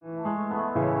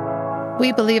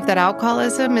We believe that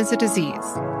alcoholism is a disease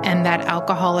and that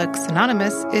Alcoholics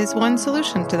Anonymous is one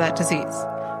solution to that disease.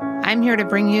 I'm here to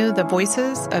bring you the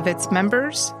voices of its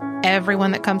members. Everyone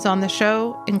that comes on the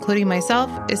show, including myself,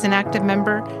 is an active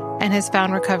member and has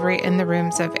found recovery in the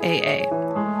rooms of AA.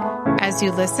 As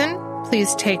you listen,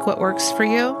 please take what works for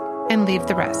you and leave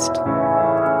the rest.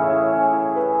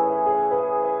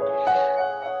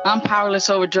 I'm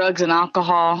powerless over drugs and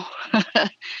alcohol,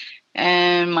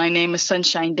 and my name is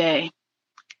Sunshine Day.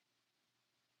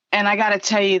 And I got to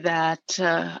tell you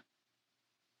that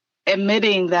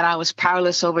admitting that I was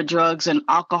powerless over drugs and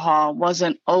alcohol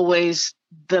wasn't always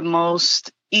the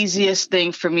most easiest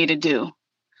thing for me to do.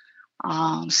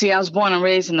 See, I was born and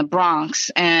raised in the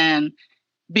Bronx, and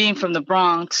being from the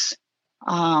Bronx,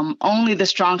 only the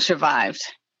strong survived.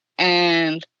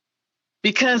 And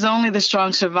because only the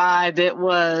strong survived, it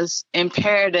was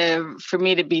imperative for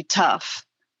me to be tough.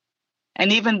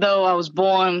 And even though I was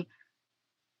born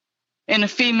in a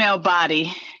female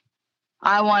body,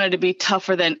 I wanted to be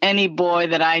tougher than any boy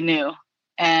that I knew.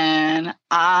 And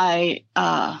I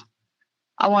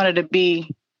wanted to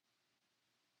be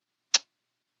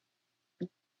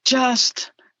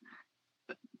just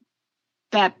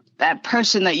that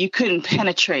person that you couldn't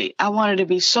penetrate. I wanted to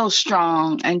be so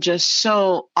strong and just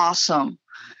so awesome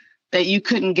that you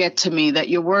couldn't get to me, that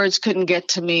your words couldn't get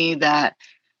to me, that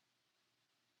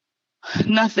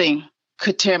nothing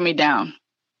could tear me down.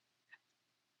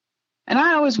 And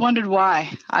I always wondered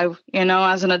why.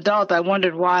 As an adult, I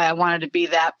wondered why I wanted to be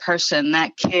that person,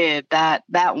 that kid, that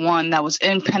one that was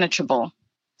impenetrable.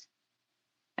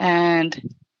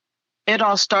 And it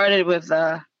all started with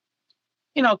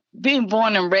being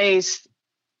born and raised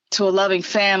to a loving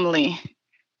family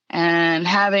and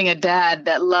having a dad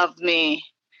that loved me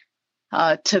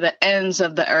to the ends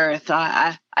of the earth.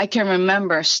 I can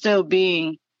remember still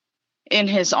being in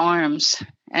his arms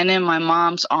and in my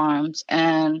mom's arms,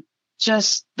 and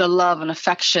just the love and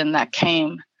affection that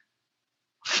came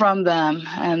from them.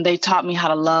 And they taught me how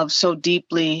to love so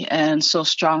deeply and so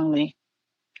strongly.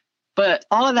 But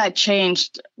all of that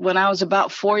changed when I was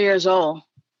about 4 years old.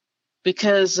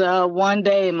 Because one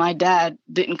day my dad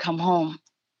didn't come home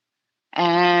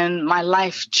and my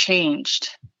life changed.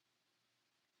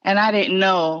 And I didn't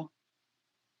know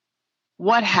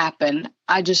what happened.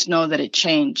 I just know that it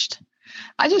changed.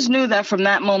 I just knew that from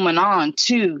that moment on,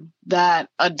 too, that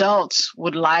adults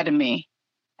would lie to me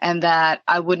and that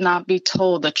I would not be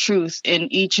told the truth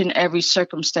in each and every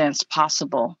circumstance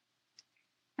possible.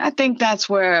 I think that's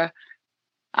where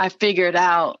I figured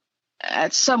out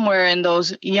at somewhere in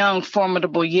those young,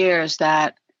 formidable years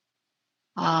that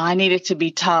I needed to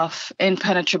be tough,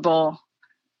 impenetrable,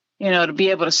 to be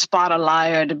able to spot a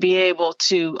liar, to be able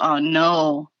to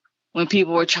know when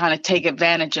people were trying to take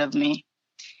advantage of me.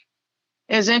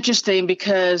 It's interesting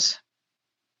because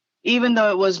even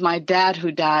though it was my dad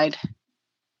who died,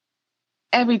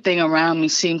 everything around me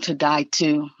seemed to die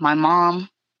too. My mom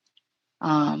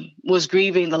was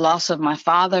grieving the loss of my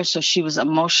father, so she was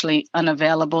emotionally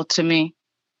unavailable to me.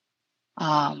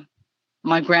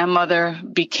 My grandmother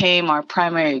became our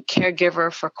primary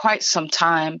caregiver for quite some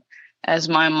time, as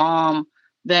my mom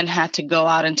then had to go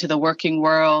out into the working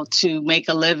world to make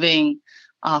a living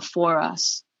for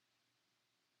us.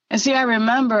 And see, I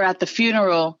remember at the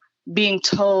funeral being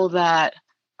told that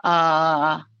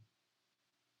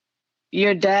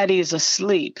your daddy is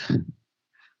asleep.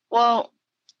 Well,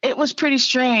 it was pretty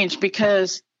strange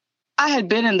because I had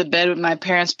been in the bed with my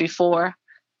parents before.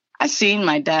 I seen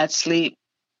my dad sleep.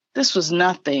 This was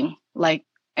nothing like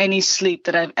any sleep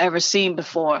that I've ever seen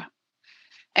before.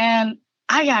 And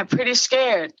I got pretty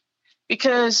scared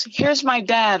because here's my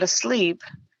dad asleep,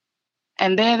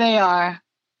 and there they are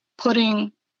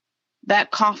putting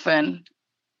that coffin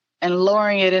and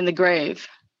lowering it in the grave.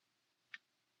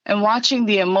 And watching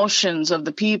the emotions of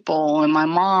the people and my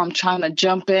mom trying to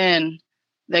jump in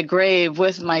the grave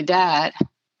with my dad,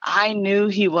 I knew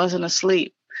he wasn't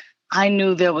asleep. I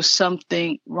knew there was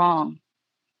something wrong.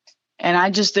 And I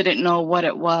just didn't know what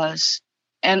it was.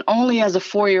 And only as a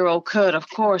 4-year-old could, of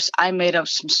course, I made up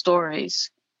some stories.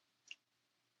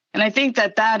 And I think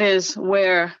that is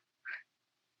where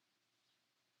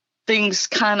things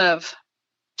kind of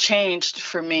changed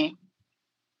for me.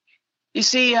 You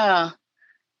see, I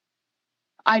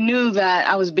knew that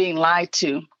I was being lied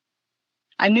to.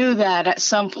 I knew that at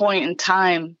some point in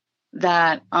time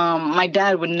that my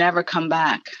dad would never come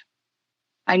back.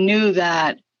 I knew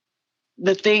that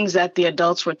the things that the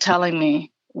adults were telling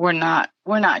me were not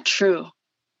true,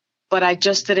 but I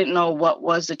just didn't know what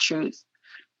was the truth.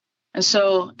 And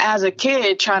so as a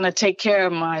kid, trying to take care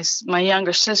of my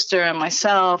younger sister and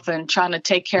myself, and trying to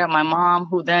take care of my mom,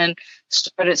 who then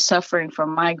started suffering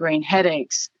from migraine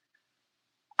headaches,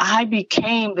 I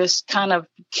became this kind of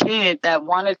kid that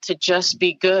wanted to just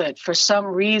be good. For some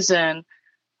reason,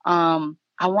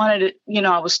 I wanted to,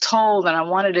 I was told that I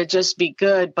wanted to just be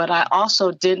good, but I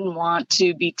also didn't want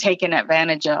to be taken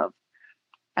advantage of.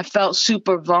 I felt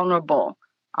super vulnerable,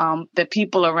 that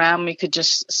people around me could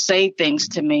just say things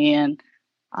to me, and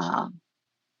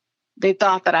they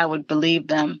thought that I would believe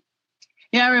them.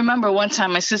 I remember one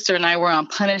time my sister and I were on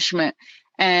punishment,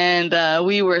 and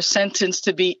we were sentenced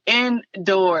to be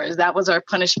indoors. That was our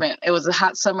punishment. It was a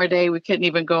hot summer day. We couldn't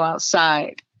even go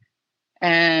outside.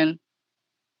 And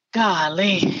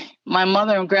golly, my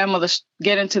mother and grandmother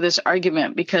get into this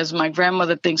argument because my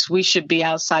grandmother thinks we should be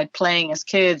outside playing as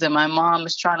kids, and my mom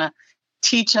is trying to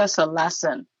teach us a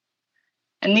lesson.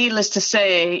 And needless to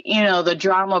say, the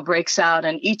drama breaks out,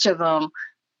 and each of them,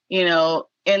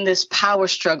 in this power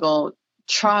struggle,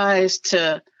 tries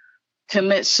to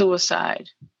commit suicide.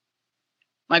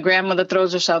 My grandmother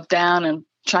throws herself down and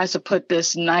tries to put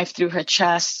this knife through her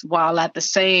chest, while at the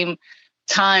same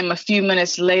time, a few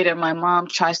minutes later, my mom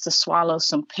tries to swallow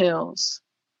some pills.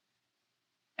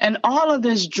 And all of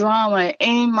this drama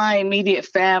in my immediate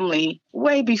family,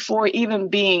 way before even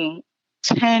being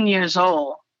 10 years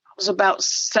old. I was about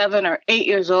 7 or 8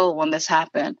 years old when this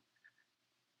happened.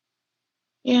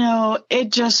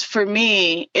 It just, for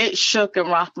me, it shook and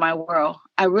rocked my world.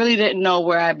 I really didn't know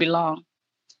where I belonged.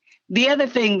 The other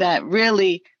thing that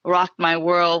really rocked my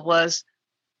world was,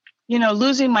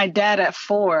 losing my dad at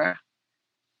 4.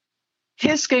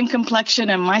 His skin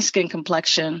complexion and my skin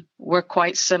complexion were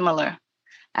quite similar.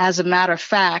 As a matter of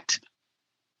fact,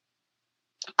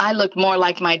 I looked more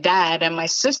like my dad, and my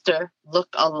sister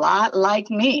looked a lot like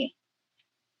me.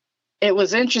 It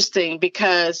was interesting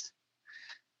because,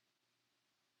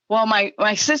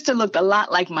 my sister looked a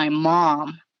lot like my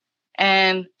mom.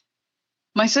 And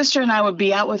my sister and I would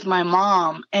be out with my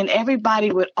mom, and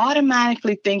everybody would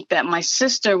automatically think that my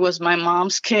sister was my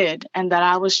mom's kid and that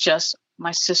I was just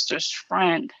my sister's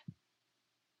friend.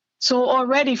 So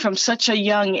already from such a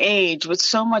young age, with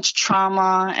so much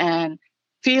trauma and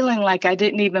feeling like I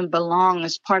didn't even belong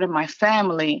as part of my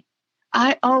family,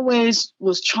 I always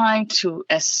was trying to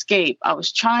escape. I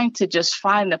was trying to just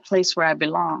find a place where I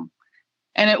belong.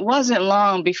 And it wasn't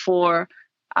long before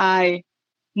I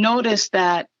noticed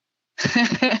that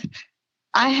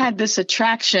I had this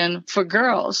attraction for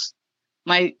girls.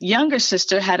 My younger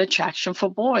sister had attraction for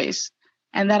boys,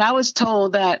 and that I was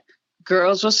told that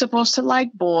girls were supposed to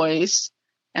like boys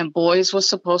and boys were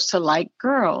supposed to like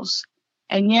girls.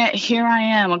 And yet here I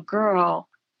am, a girl,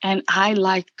 and I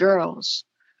like girls.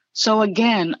 So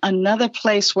again, another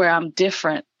place where I'm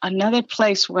different, another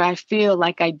place where I feel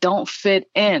like I don't fit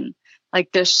in, like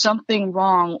there's something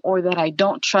wrong, or that I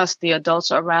don't trust the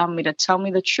adults around me to tell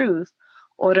me the truth,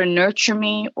 or to nurture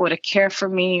me, or to care for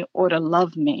me, or to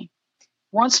love me.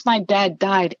 Once my dad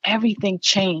died, everything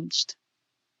changed.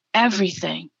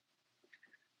 Everything.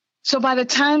 So by the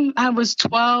time I was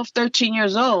 12, 13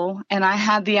 years old, and I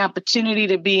had the opportunity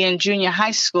to be in junior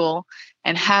high school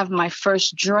and have my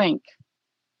first drink,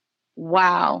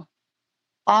 wow,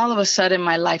 all of a sudden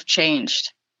my life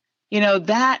changed.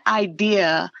 That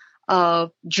idea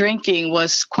of drinking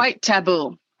was quite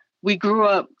taboo. We grew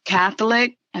up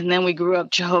Catholic, and then we grew up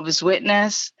Jehovah's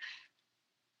Witness.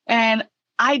 And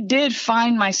I did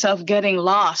find myself getting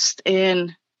lost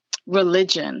in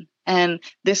religion and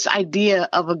this idea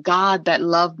of a God that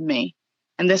loved me,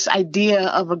 and this idea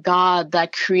of a God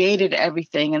that created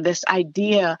everything, and this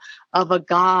idea of a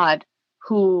God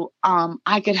who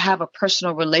I could have a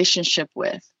personal relationship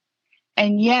with.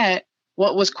 And yet,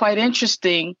 what was quite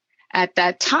interesting at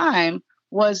that time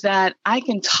was that I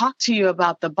can talk to you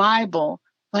about the Bible,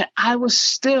 but I was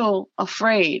still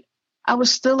afraid. I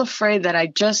was still afraid that I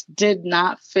just did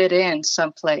not fit in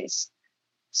someplace.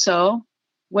 So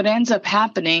what ends up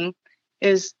happening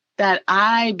is that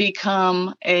I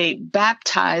become a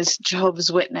baptized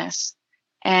Jehovah's Witness,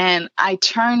 and I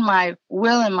turn my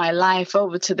will and my life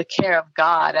over to the care of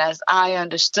God as I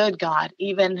understood God,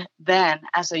 even then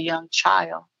as a young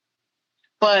child.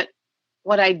 But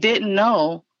what I didn't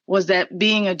know was that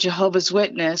being a Jehovah's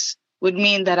Witness would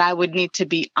mean that I would need to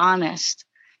be honest.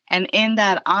 And in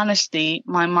that honesty,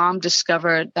 my mom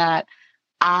discovered that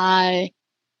I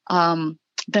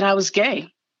was gay.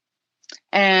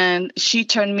 And she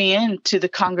turned me into the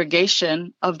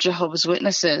congregation of Jehovah's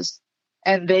Witnesses,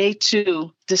 and they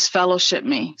too disfellowshipped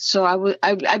me. So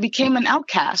I became an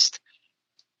outcast.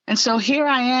 And so here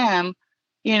I am,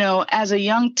 as a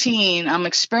young teen, I'm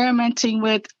experimenting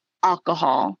with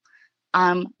alcohol.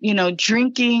 I'm,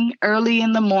 drinking early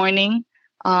in the morning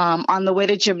on the way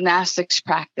to gymnastics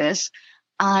practice.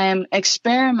 I'm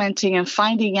experimenting and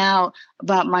finding out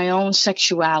about my own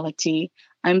sexuality.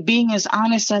 I'm being as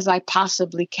honest as I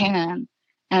possibly can.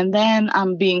 And then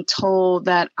I'm being told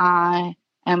that I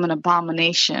am an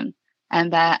abomination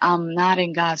and that I'm not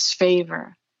in God's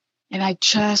favor. And I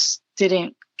just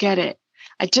didn't get it.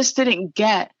 I just didn't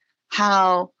get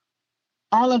how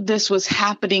all of this was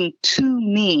happening to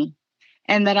me,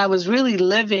 and that I was really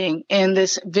living in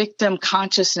this victim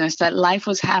consciousness, that life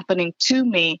was happening to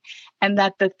me, and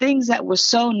that the things that were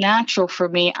so natural for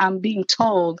me, I'm being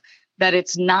told that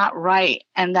it's not right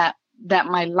and that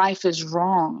my life is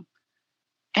wrong.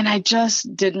 And I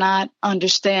just did not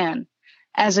understand.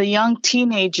 As a young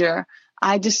teenager,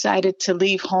 I decided to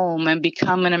leave home and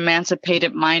become an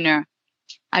emancipated minor.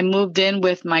 I moved in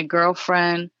with my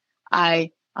girlfriend.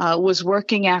 I was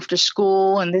working after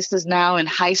school, and this is now in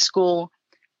high school.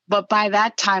 But by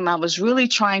that time, I was really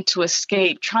trying to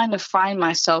escape, trying to find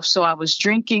myself. So I was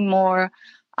drinking more.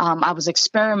 I was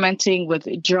experimenting with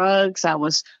drugs. I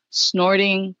was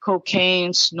snorting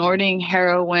cocaine, snorting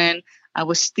heroin. I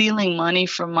was stealing money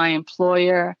from my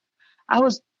employer. I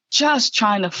was just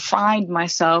trying to find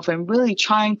myself and really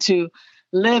trying to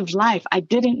live life. I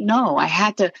didn't know. I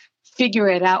had to figure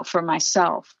it out for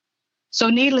myself. So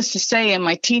needless to say, in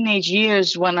my teenage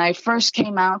years, when I first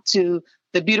came out to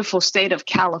the beautiful state of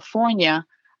California,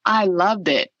 I loved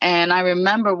it. And I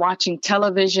remember watching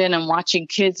television and watching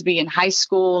kids be in high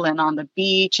school and on the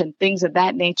beach and things of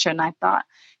that nature. And I thought,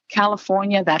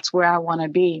 California, that's where I want to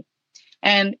be.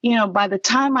 And, by the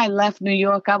time I left New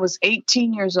York, I was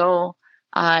 18 years old.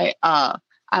 I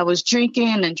was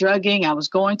drinking and drugging. I was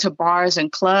going to bars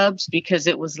and clubs because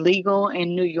it was legal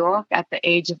in New York at the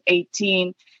age of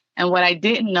 18. And what I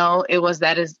didn't know, it was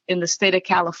that is in the state of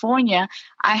California,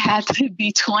 I had to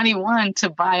be 21 to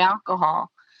buy alcohol.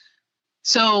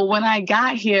 So when I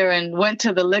got here and went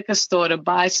to the liquor store to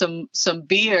buy some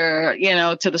beer,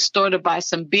 to the store to buy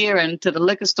some beer and to the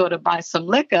liquor store to buy some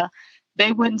liquor,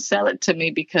 they wouldn't sell it to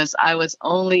me because I was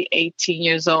only 18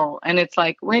 years old. And it's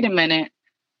like, wait a minute,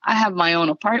 I have my own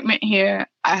apartment here.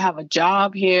 I have a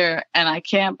job here and I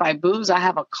can't buy booze. I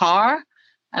have a car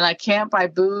and I can't buy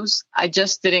booze. I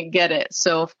just didn't get it.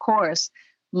 So of course,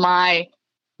 my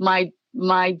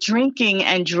drinking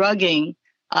and drugging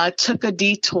took a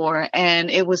detour, and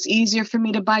it was easier for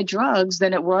me to buy drugs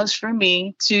than it was for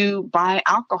me to buy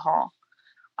alcohol.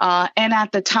 And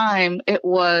at the time, it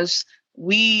was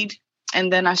weed,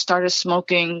 and then I started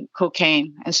smoking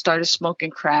cocaine and started smoking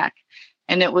crack.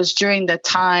 And it was during the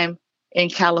time in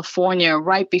California,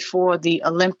 right before the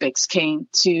Olympics came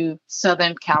to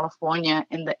Southern California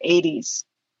in the 80s.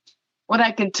 What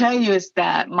I can tell you is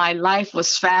that my life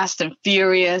was fast and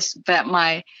furious, that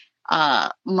my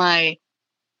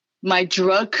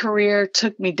drug career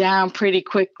took me down pretty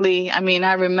quickly. I mean,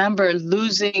 I remember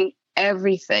losing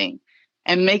everything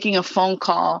and making a phone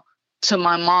call to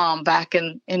my mom back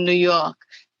in New York.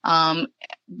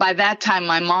 By that time,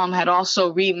 my mom had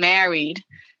also remarried,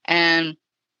 and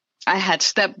I had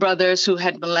stepbrothers who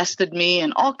had molested me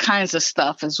and all kinds of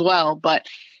stuff as well. But,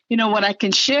 what I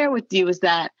can share with you is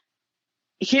that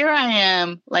here I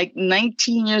am, like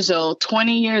 19 years old,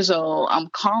 20 years old. I'm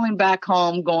calling back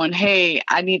home going, hey,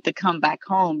 I need to come back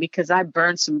home because I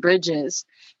burned some bridges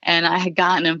and I had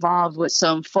gotten involved with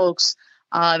some folks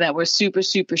that were super,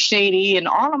 super shady. And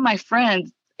all of my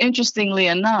friends, interestingly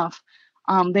enough,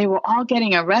 they were all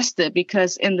getting arrested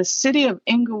because in the city of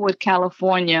Inglewood,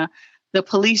 California, the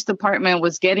police department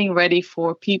was getting ready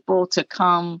for people to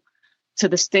come to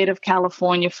the state of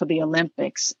California for the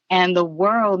Olympics. And the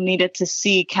world needed to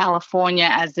see California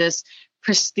as this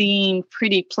pristine,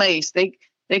 pretty place.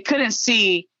 They couldn't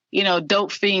see,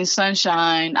 dope fiend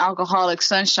sunshine, alcoholic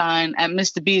sunshine at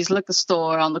Mr. B's liquor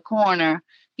store on the corner,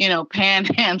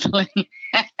 panhandling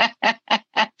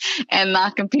and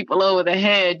knocking people over the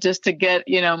head just to get,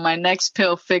 my next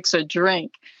pill fix or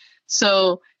drink.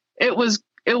 So it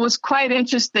was quite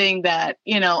interesting that,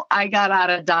 I got out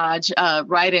of Dodge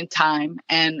right in time,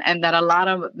 and that a lot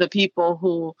of the people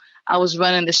who I was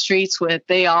running the streets with,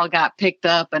 they all got picked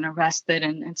up and arrested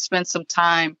and spent some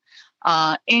time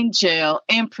in jail,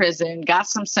 in prison, got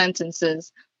some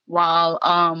sentences while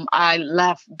I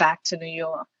left back to New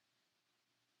York.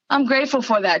 I'm grateful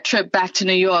for that trip back to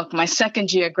New York, my second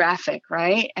geographic,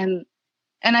 right? And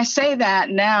I say that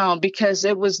now because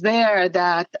it was there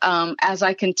that as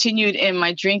I continued in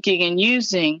my drinking and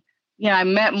using, I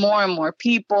met more and more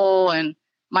people, and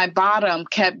my bottom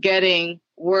kept getting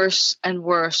worse and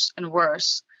worse and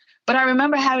worse. But I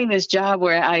remember having this job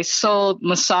where I sold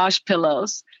massage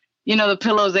pillows, the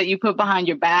pillows that you put behind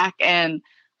your back, and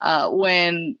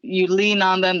when you lean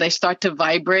on them, they start to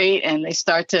vibrate and they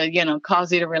start to,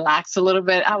 cause you to relax a little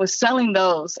bit. I was selling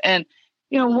those. And,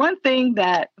 one thing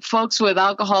that folks with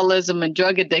alcoholism and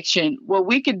drug addiction, what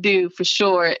we could do for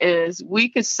sure is we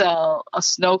could sell a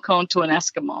snow cone to an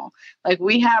Eskimo. Like,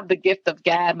 we have the gift of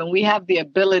gab, and we have the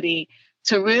ability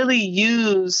to really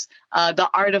use the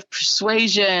art of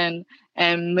persuasion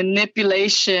and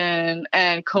manipulation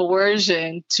and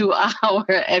coercion to our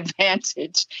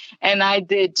advantage. And I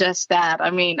did just that.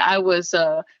 I mean, I was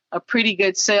a pretty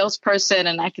good salesperson,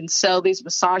 and I can sell these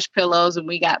massage pillows, and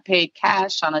we got paid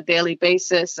cash on a daily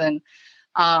basis. And,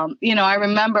 I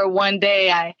remember one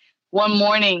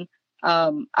morning,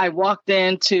 I walked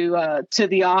into to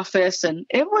the office, and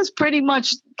it was pretty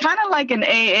much kind of like an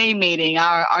AA meeting,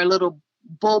 our little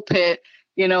bullpit,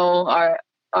 our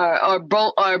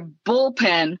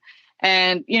bullpen.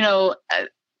 And,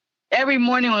 every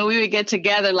morning when we would get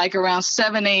together, like around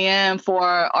 7 a.m. for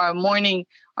our morning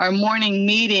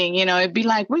meeting, it'd be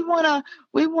like, we want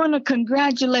to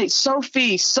congratulate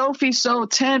Sophie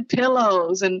sold 10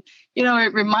 pillows. And,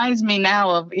 it reminds me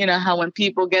now of, how when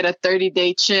people get a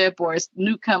 30-day chip or a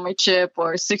newcomer chip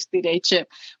or a 60-day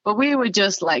chip, but we were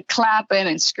just like clapping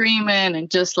and screaming and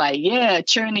just like,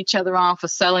 cheering each other on for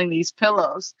selling these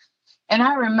pillows. And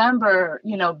I remember,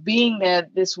 being there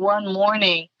this one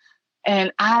morning,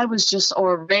 and I was just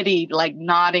already like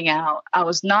nodding out. I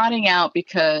was nodding out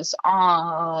because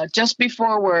just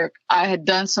before work, I had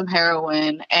done some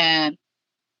heroin, and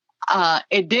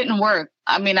it didn't work.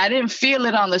 I mean, I didn't feel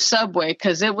it on the subway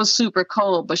because it was super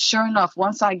cold. But sure enough,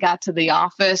 once I got to the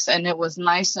office and it was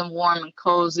nice and warm and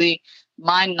cozy,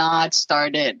 my nod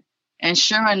started. And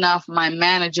sure enough, my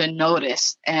manager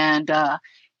noticed. And,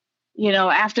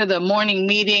 after the morning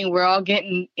meeting, we're all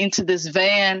getting into this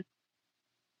van.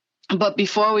 But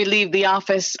before we leave the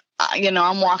office,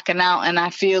 I'm walking out, and I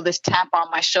feel this tap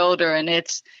on my shoulder, and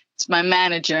it's my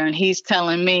manager, and he's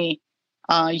telling me,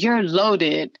 you're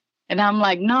loaded. And I'm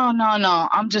like, no,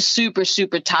 I'm just super,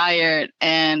 super tired.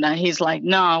 And he's like,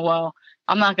 no, well,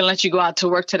 I'm not going to let you go out to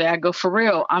work today. I go, for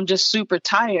real, I'm just super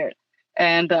tired.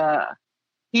 And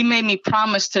he made me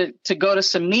promise to go to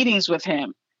some meetings with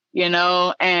him,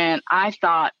 and I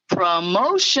thought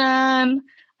promotion.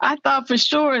 I thought for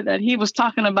sure that he was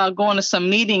talking about going to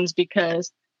some meetings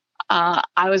because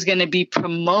I was going to be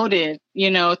promoted,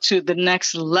 to the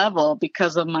next level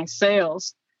because of my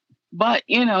sales. But,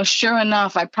 sure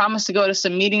enough, I promised to go to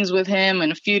some meetings with him,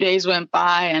 and a few days went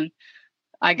by, and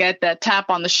I get that tap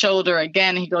on the shoulder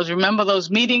again. He goes, remember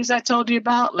those meetings I told you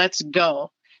about? Let's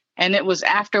go. And it was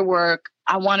after work.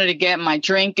 I wanted to get my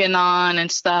drinking on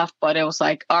and stuff, but it was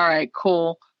like, all right,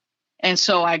 cool. And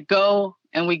so I go,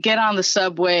 and we get on the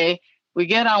subway. We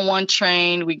get on one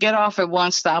train. We get off at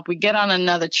one stop. We get on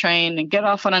another train and get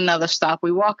off on another stop.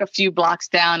 We walk a few blocks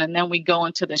down, and then we go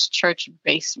into this church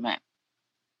basement.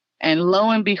 And lo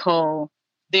and behold,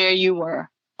 there you were.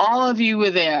 All of you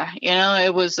were there.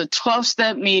 It was a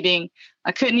 12-step meeting.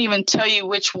 I couldn't even tell you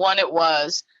which one it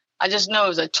was. I just know it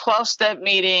was a 12-step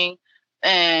meeting,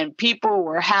 and people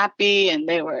were happy, and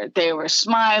they were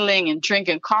smiling and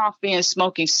drinking coffee and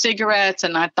smoking cigarettes.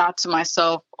 And I thought to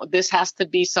myself, this has to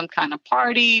be some kind of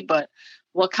party, but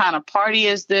what kind of party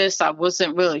is this? I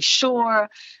wasn't really sure,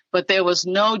 but there was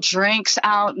no drinks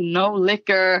out, no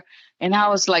liquor. And I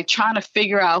was like trying to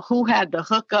figure out who had the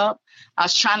hookup. I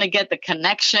was trying to get the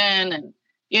connection, and,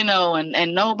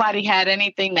 and nobody had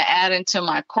anything to add into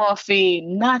my coffee,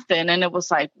 nothing. And it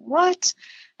was like, what?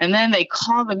 And then they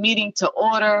call the meeting to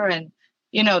order, and,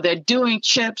 they're doing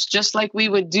chips just like we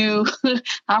would do.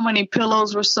 How many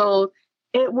pillows were sold?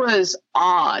 It was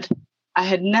odd. I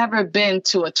had never been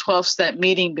to a 12-step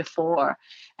meeting before.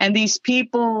 And these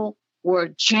people were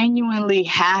genuinely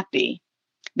happy.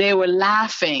 They were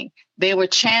laughing. They were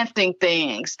chanting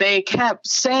things. They kept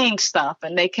saying stuff,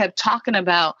 and they kept talking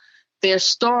about their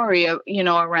story,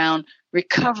 around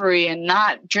recovery and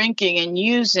not drinking and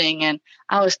using. And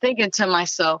I was thinking to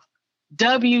myself,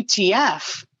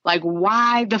 WTF? Like,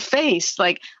 why the face?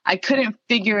 Like, I couldn't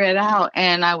figure it out.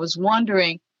 And I was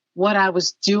wondering what I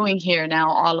was doing here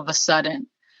now all of a sudden.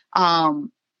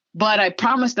 But I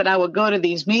promised that I would go to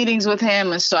these meetings with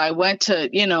him. And so I went to,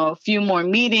 a few more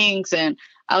meetings, and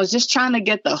I was just trying to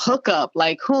get the hookup.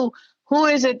 Like, who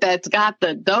is it that's got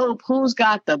the dope? Who's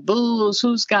got the booze?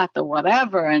 Who's got the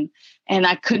whatever? And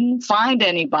I couldn't find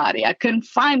anybody.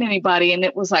 And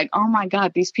it was like, oh my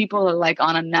God, these people are like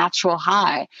on a natural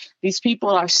high. These people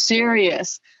are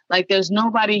serious. Like, there's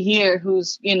nobody here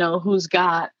who's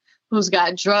got who's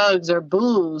got drugs or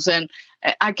booze. And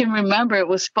I can remember it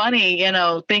was funny,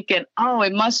 thinking, oh,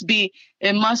 it must be,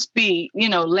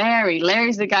 Larry.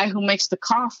 Larry's the guy who makes the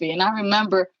coffee. And I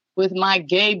remember with my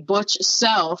gay butch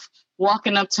self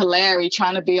walking up to Larry,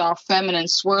 trying to be all feminine,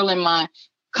 swirling my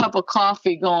cup of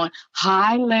coffee, going,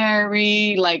 hi,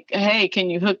 Larry, like, hey, can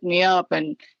you hook me up?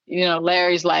 And,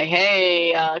 Larry's like,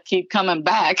 hey, keep coming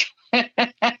back.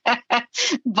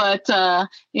 But, there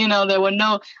were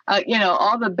no,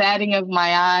 all the batting of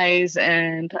my eyes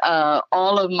and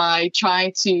all of my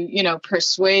trying to,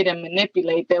 persuade and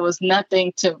manipulate. There was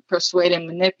nothing to persuade and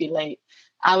manipulate.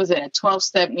 I was at a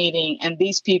 12-step meeting, and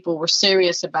these people were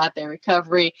serious about their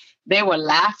recovery. They were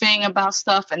laughing about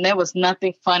stuff, and there was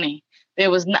nothing funny.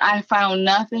 I found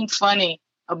nothing funny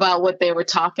about what they were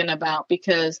talking about,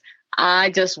 because I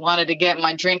just wanted to get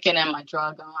my drinking and my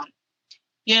drug on.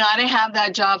 I didn't have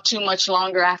that job too much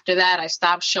longer after that. I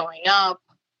stopped showing up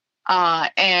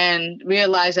and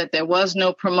realized that there was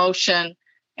no promotion,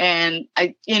 and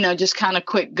I, just kind of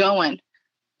quit going.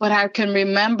 But I can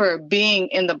remember being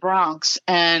in the Bronx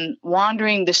and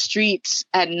wandering the streets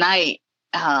at night,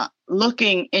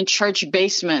 looking in church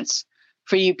basements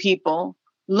for you people,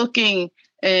 looking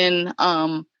in,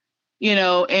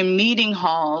 in meeting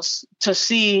halls to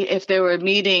see if there were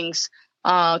meetings,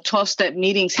 12-step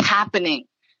meetings happening,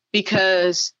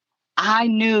 because I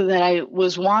knew that I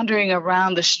was wandering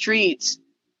around the streets,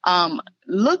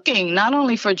 looking not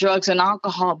only for drugs and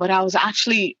alcohol, but I was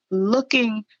actually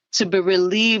looking to be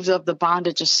relieved of the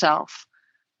bondage of self,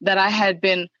 that I had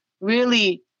been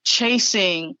really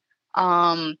chasing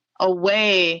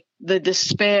away the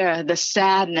despair, the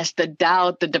sadness, the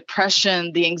doubt, the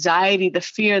depression, the anxiety, the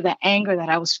fear, the anger that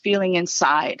I was feeling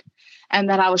inside, and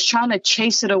that I was trying to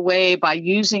chase it away by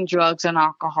using drugs and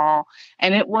alcohol,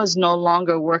 and it was no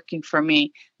longer working for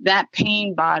me. That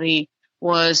pain body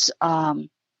was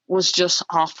just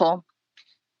awful.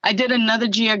 I did another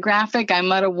geographic. I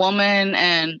met a woman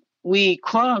and we,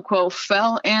 quote unquote,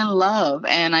 fell in love.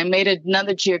 And I made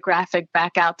another geographic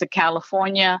back out to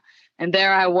California. And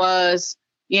there I was,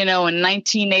 in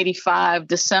 1985,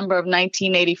 December of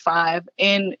 1985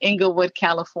 in Inglewood,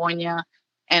 California.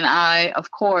 And I, of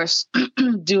course,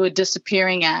 do a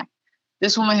disappearing act.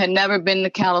 This woman had never been to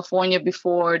California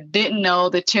before, didn't know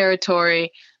the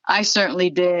territory. I certainly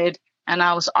did. And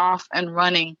I was off and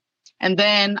running. And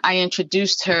then I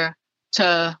introduced her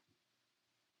to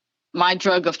my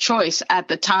drug of choice at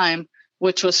the time,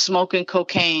 which was smoking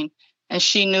cocaine. And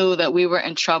she knew that we were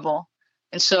in trouble.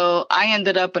 And so I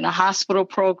ended up in a hospital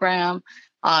program,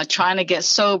 trying to get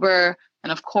sober.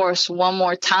 And of course, one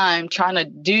more time, trying to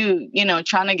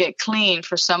get clean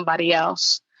for somebody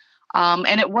else.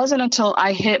 And it wasn't until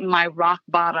I hit my rock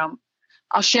bottom.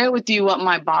 I'll share with you what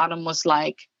my bottom was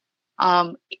like.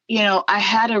 I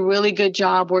had a really good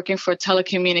job working for a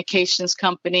telecommunications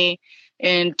company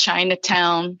in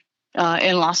Chinatown,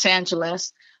 in Los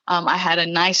Angeles. I had a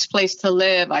nice place to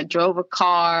live. I drove a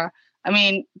car. I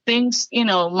mean, things,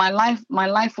 my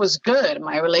life was good.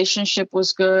 My relationship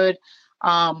was good,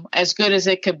 as good as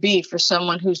it could be for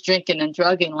someone who's drinking and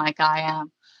drugging like I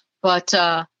am. But,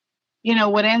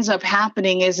 what ends up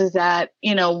happening is that,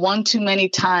 one too many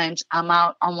times I'm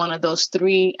out on one of those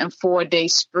 3 and 4 day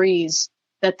sprees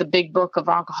that the big book of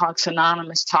Alcoholics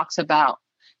Anonymous talks about,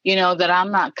 that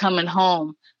I'm not coming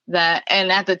home.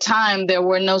 And at the time, there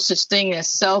were no such thing as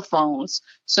cell phones.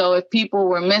 So if people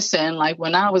were missing, like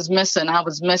when I was missing, I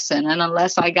was missing. And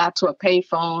unless I got to a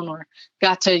payphone or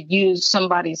got to use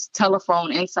somebody's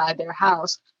telephone inside their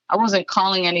house, I wasn't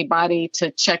calling anybody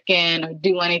to check in or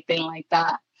do anything like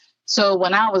that. So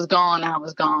when I was gone, I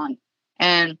was gone.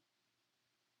 And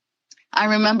I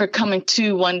remember coming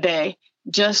to one day,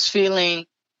 just feeling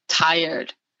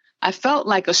tired. I felt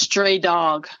like a stray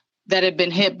dog that had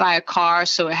been hit by a car,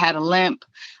 so it had a limp.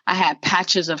 I had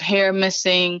patches of hair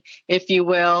missing, if you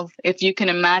will. If you can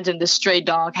imagine the stray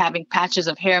dog having patches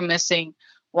of hair missing,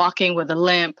 walking with a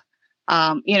limp,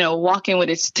 walking with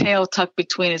its tail tucked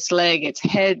between its leg, its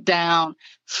head down,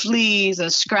 fleas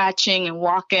and scratching and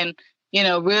walking,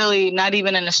 really not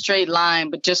even in a straight line,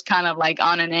 but just kind of like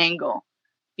on an angle.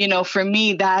 For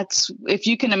me, if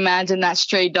you can imagine that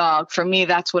stray dog, for me,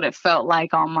 that's what it felt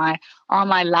like on my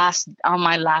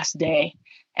last day.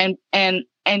 And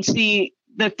see,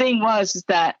 the thing was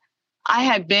that I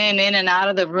had been in and out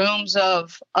of the rooms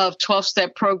of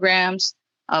 12-step programs,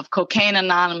 of Cocaine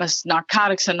Anonymous,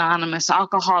 Narcotics Anonymous,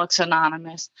 Alcoholics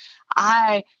Anonymous.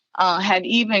 I had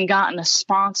even gotten a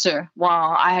sponsor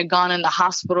while I had gone in the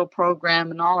hospital program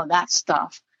and all of that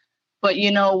stuff. But you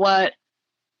know what?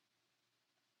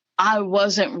 I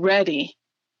wasn't ready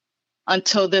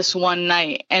until this one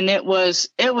night. And it was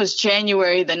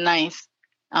January the 9th,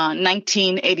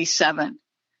 1987.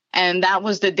 And that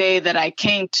was the day that I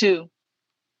came to.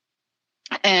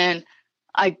 And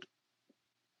I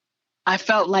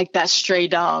felt like that stray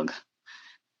dog.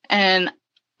 And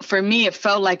for me, it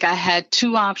felt like I had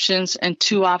two options and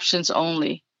two options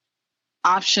only.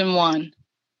 Option one,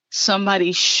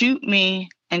 somebody shoot me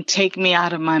and take me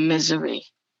out of my misery.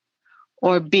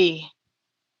 Or B,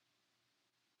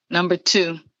 number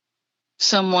two,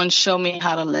 someone show me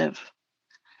how to live.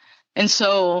 And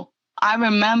so I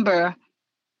remember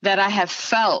that I have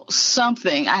felt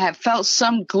something. I have felt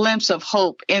some glimpse of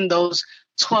hope in those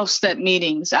 12-step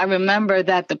meetings. I remember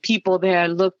that the people there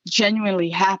looked genuinely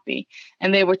happy,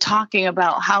 and they were talking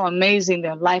about how amazing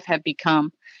their life had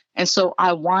become. And so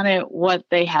I wanted what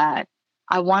they had.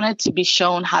 I wanted to be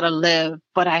shown how to live,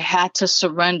 but I had to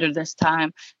surrender this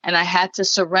time. And I had to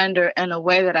surrender in a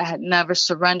way that I had never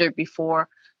surrendered before,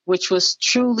 which was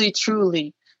truly,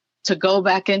 truly to go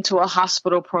back into a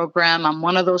hospital program. I'm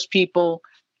one of those people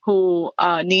who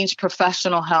needs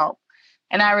professional help.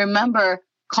 And I remember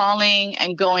calling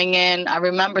and going in. I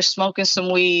remember smoking some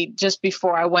weed just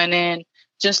before I went in,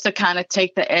 just to kind of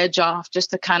take the edge off,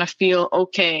 just to kind of feel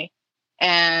okay.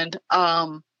 And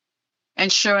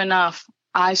sure enough,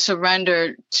 I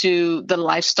surrendered to the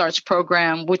Life Starts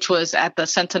program, which was at the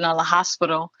Centinela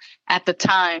Hospital at the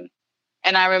time.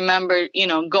 And I remember,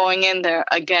 going in there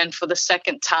again for the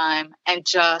second time and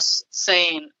just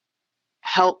saying,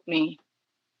 help me,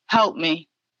 help me.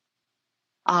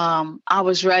 I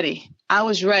was ready.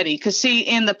 Because see,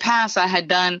 in the past I had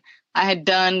done,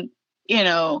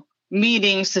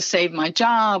 meetings to save my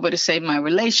job or to save my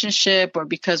relationship, or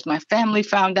because my family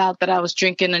found out that I was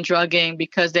drinking and drugging,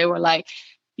 because they were like,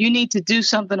 you need to do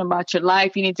something about your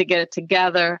life. You need to get it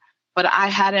together. But I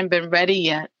hadn't been ready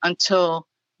yet until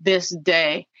this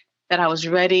day that I was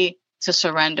ready to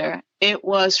surrender. It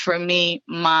was for me,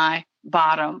 my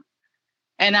bottom.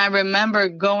 And I remember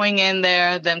going in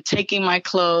there, them taking my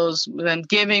clothes, them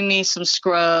giving me some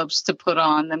scrubs to put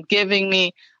on, them giving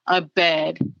me a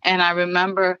bed. And I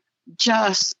remember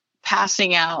just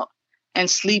passing out and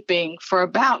sleeping for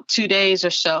about 2 days or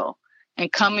so,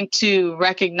 and coming to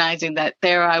recognizing that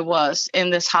there I was in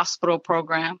this hospital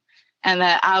program, and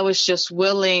that I was just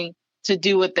willing to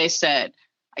do what they said.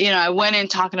 I went in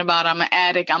talking about I'm an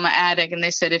addict. And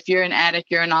they said, if you're an addict,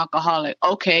 you're an alcoholic.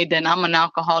 Okay, then I'm an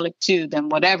alcoholic too. Then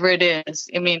whatever it is.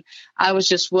 I was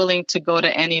just willing to go to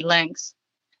any lengths.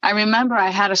 I remember I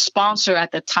had a sponsor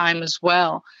at the time as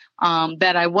well,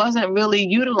 that I wasn't really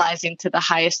utilizing to the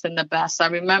highest and the best. I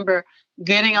remember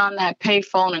getting on that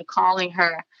payphone and calling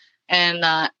her and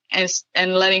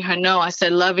letting her know. I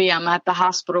said, Lovey, I'm at the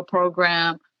hospital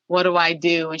program. What do I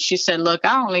do? And she said, look,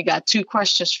 I only got 2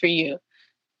 questions for you.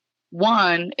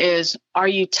 One is, are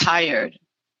you tired?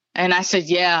 And I said,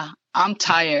 yeah, I'm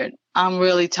tired. I'm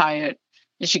really tired.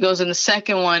 And she goes, and the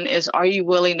second one is, are you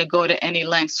willing to go to any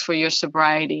lengths for your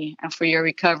sobriety and for your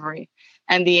recovery?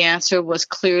 And the answer was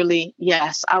clearly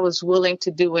yes. I was willing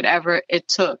to do whatever it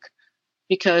took,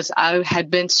 because I had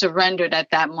been surrendered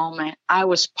at that moment. I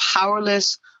was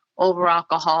powerless over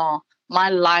alcohol. My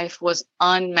life was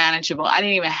unmanageable. I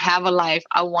didn't even have a life.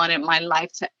 I wanted my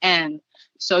life to end.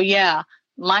 So yeah,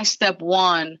 my step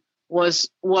one was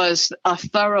a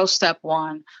thorough step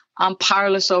one. I'm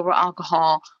powerless over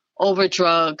alcohol, over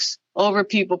drugs, over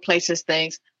people, places,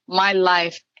 things. My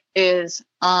life is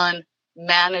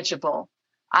unmanageable.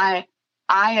 I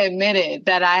admitted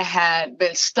that I had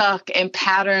been stuck in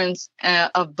patterns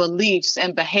of beliefs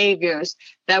and behaviors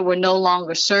that were no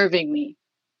longer serving me,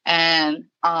 and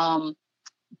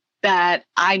that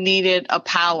I needed a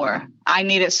power. I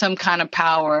needed some kind of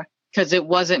power, because it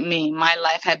wasn't me. My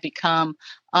life had become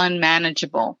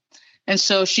unmanageable. And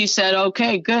so she said,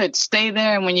 okay, good. Stay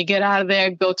there. And when you get out of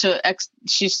there,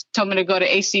 she told me to go to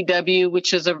ACW,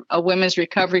 which is a women's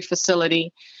recovery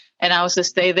facility. And I was to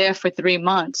stay there for 3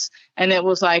 months. And it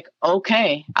was like,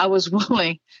 okay, I was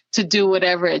willing to do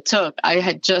whatever it took. I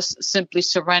had just simply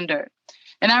surrendered.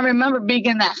 And I remember being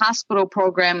in that hospital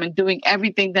program and doing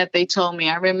everything that they told me.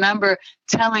 I remember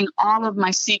telling all of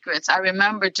my secrets. I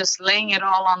remember just laying it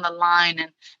all on the line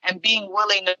and being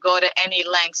willing to go to any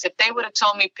lengths. If they would have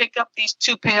told me, pick up these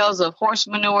 2 pails of horse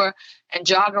manure and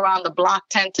jog around the block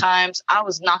 10 times, I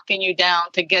was knocking you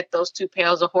down to get those 2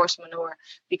 pails of horse manure,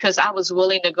 because I was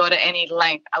willing to go to any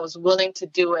length. I was willing to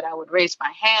do it. I would raise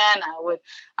my hand.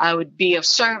 I would be of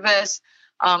service.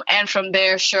 And from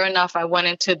there, sure enough, I went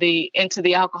into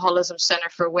the Alcoholism Center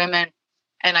for Women,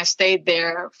 and I stayed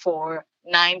there for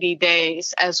 90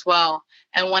 days as well.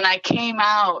 And when I came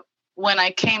out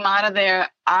of there,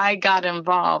 I got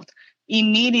involved.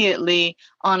 immediately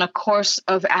on a course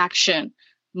of action.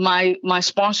 My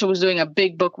sponsor was doing a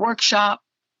big book workshop.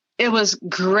 It was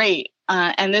great.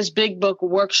 And this big book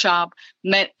workshop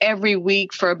met every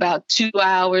week for about 2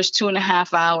 hours,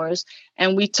 2.5 hours.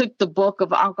 And we took the book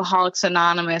of Alcoholics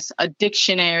Anonymous, a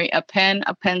dictionary, a pen,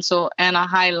 a pencil, and a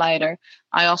highlighter.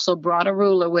 I also brought a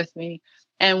ruler with me.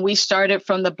 And we started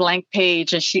from the blank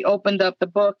page. And she opened up the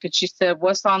book and she said,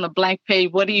 "What's on the blank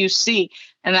page? What do you see?"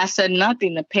 And I said,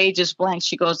 "Nothing. The page is blank."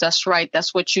 She goes, "That's right.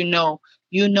 That's what you know.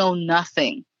 You know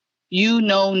nothing. You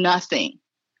know nothing."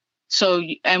 So,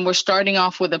 and we're starting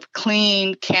off with a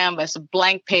clean canvas, a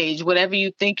blank page, whatever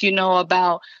you think you know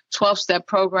about 12-step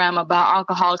program, about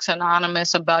Alcoholics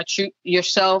Anonymous, about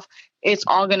yourself, it's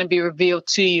all going to be revealed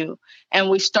to you. And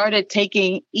we started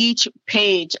taking each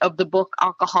page of the book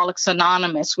Alcoholics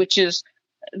Anonymous, which is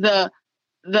the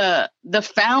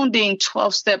founding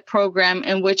 12-step program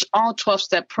in which all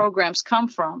 12-step programs come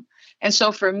from. And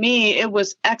so for me, it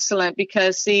was excellent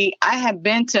because, see, I had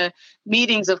been to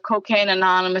meetings of Cocaine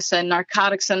Anonymous and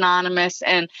Narcotics Anonymous,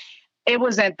 and it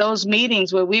was at those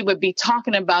meetings where we would be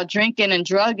talking about drinking and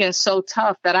drugging so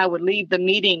tough that I would leave the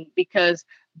meeting because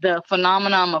the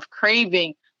phenomenon of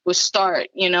craving would start,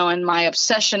 and my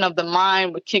obsession of the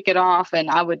mind would kick it off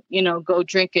and I would, go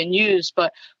drink and use.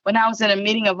 But when I was in a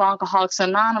meeting of Alcoholics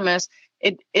Anonymous,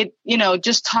 it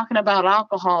just talking about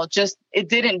alcohol, it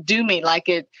didn't do me like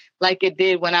it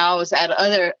did when I was at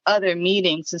other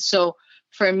meetings. And so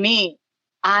for me,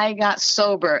 I got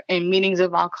sober in meetings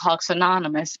of Alcoholics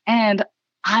Anonymous, and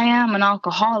I am an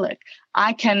alcoholic.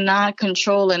 I cannot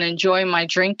control and enjoy my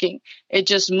drinking. It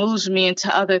just moves me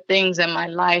into other things, and my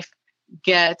life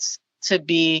gets to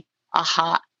be a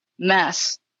hot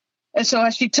mess. And so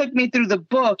as she took me through the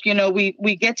book,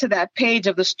 we get to that page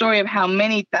of the story of how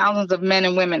many thousands of men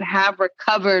and women have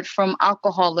recovered from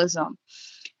alcoholism.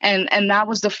 And that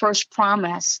was the first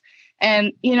promise.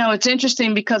 And, it's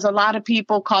interesting because a lot of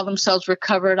people call themselves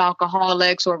recovered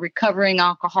alcoholics or recovering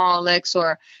alcoholics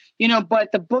or,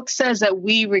 but the book says that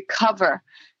we recover.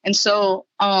 And so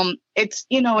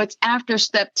it's after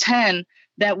step 10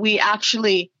 that we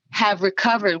actually have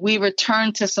recovered. We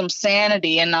return to some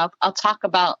sanity. And I'll talk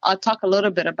a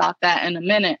little bit about that in a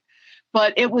minute.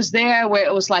 But it was there where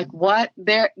it was like, what?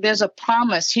 There's a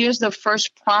promise. Here's the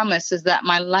first promise, is that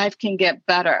my life can get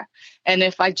better. And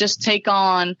if I just take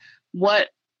on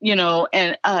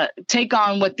take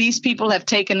on what these people have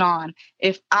taken on,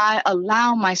 if I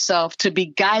allow myself to be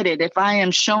guided, if I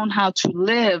am shown how to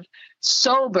live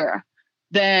sober,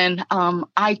 then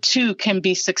I too can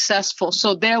be successful.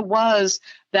 So there was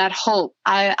that hope.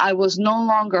 I was no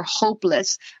longer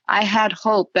hopeless. I had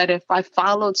hope that if I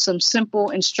followed some simple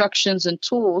instructions and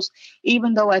tools,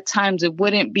 even though at times it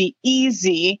wouldn't be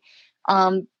easy,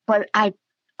 but I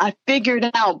figured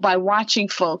out by watching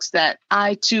folks that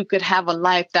I too could have a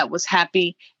life that was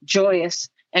happy, joyous,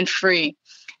 and free.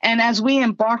 And as we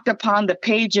embarked upon the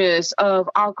pages of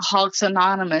Alcoholics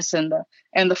Anonymous and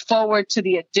the forward to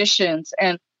the additions,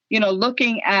 and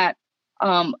looking at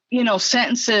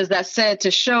sentences that said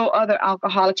to show other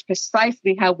alcoholics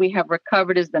precisely how we have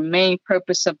recovered is the main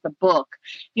purpose of the book.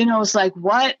 It's like,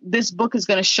 what? This book is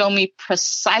going to show me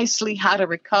precisely how to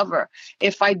recover.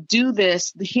 If I do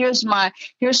this, here's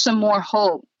some more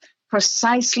hope.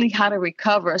 Precisely how to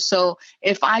recover. So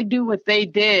if I do what they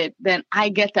did, then I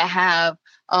get to have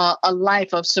a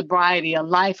life of sobriety, a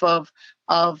life of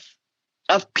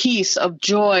peace, of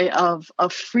joy,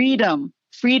 of freedom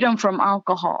from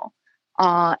alcohol.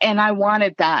 And I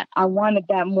wanted that. I wanted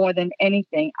that more than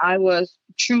anything. I was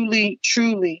truly,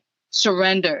 truly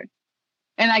surrendered.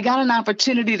 And I got an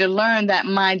opportunity to learn that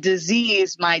my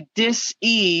disease, my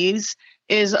dis-ease,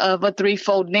 is of a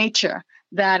threefold nature.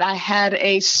 That I had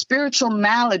a spiritual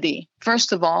malady.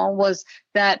 First of all, was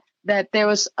that there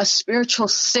was a spiritual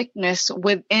sickness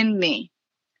within me.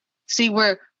 See,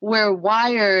 we're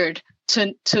wired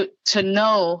to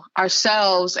know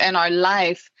ourselves and our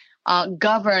life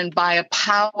governed by a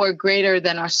power greater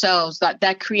than ourselves,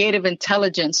 that creative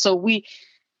intelligence. So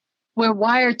we're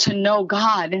wired to know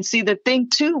God. And see, the thing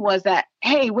too was that,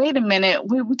 hey, wait a minute,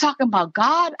 we're talking about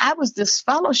God? I was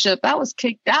disfellowshipped. I was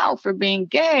kicked out for being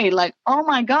gay. Like, oh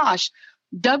my gosh,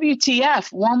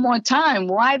 WTF, one more time,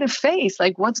 why the face?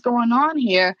 Like, what's going on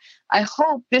here? I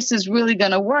hope this is really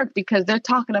going to work because they're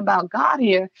talking about God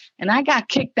here. And I got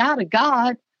kicked out of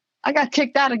God. I got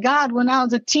kicked out of God when I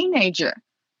was a teenager.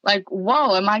 Like,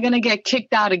 whoa, am I going to get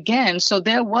kicked out again? So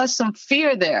there was some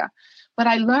fear there. But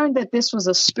I learned that this was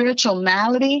a spiritual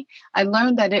malady. I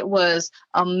learned that it was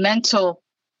a mental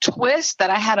twist, that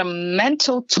I had a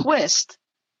mental twist,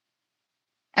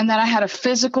 and that I had a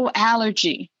physical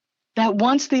allergy. that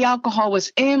once the alcohol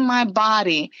was in my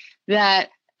body, that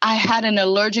I had an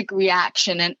allergic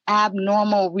reaction, an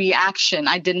abnormal reaction.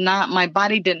 My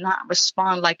body did not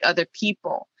respond like other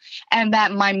people. And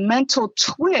that my mental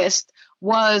twist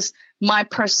was my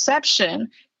perception.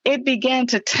 It began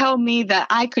to tell me that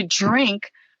I could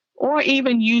drink or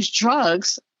even use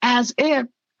drugs as if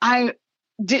I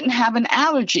didn't have an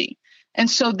allergy. And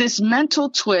so this mental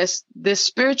twist, this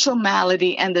spiritual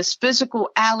malady, and this physical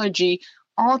allergy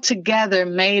all together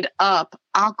made up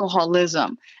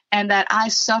alcoholism, and that I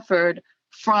suffered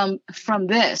from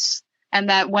this. And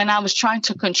that when I was trying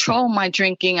to control my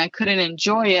drinking, I couldn't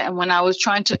enjoy it. And when I was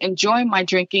trying to enjoy my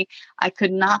drinking, I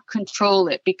could not control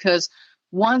it, because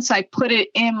once I put it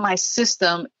in my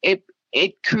system,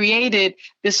 it created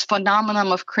this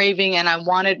phenomenon of craving, and I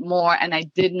wanted more, and I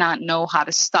did not know how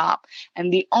to stop.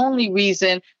 And the only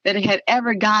reason that it had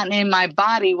ever gotten in my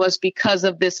body was because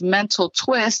of this mental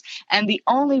twist. And the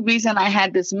only reason I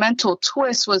had this mental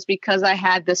twist was because I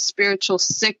had this spiritual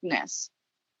sickness.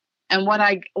 And what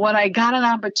I got an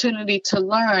opportunity to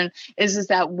learn is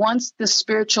that once the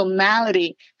spiritual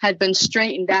malady had been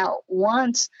straightened out,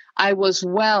 once I was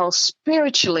well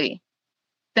spiritually,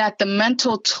 that the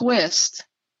mental twist,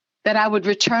 that I would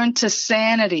return to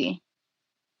sanity,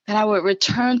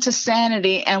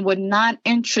 and would not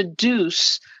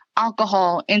introduce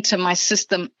alcohol into my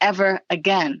system ever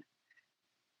again.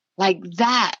 Like,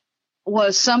 that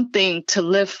was something to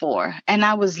live for. And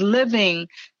I was living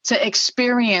to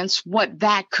experience what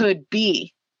that could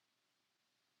be.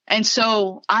 And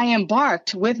so I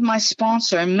embarked with my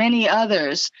sponsor and many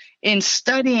others in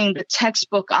studying the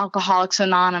textbook Alcoholics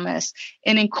Anonymous,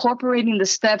 in incorporating the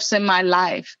steps in my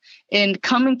life, in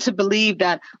coming to believe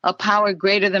that a power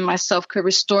greater than myself could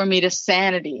restore me to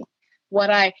sanity. What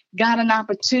I got an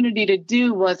opportunity to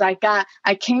do was I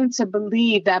came to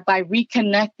believe that by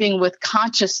reconnecting with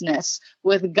consciousness,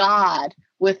 with God,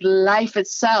 with life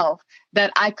itself,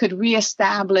 that I could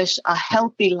reestablish a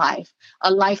healthy life,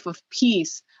 a life of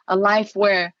peace, a life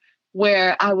where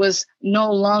I was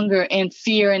no longer in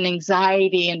fear and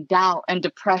anxiety and doubt and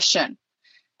depression.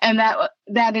 And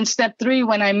that in step 3,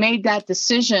 when I made that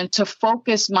decision to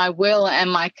focus my will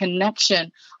and my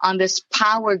connection on this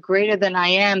power greater than I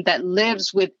am that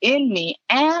lives within me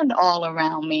and all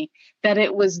around me, that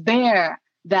it was there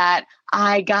that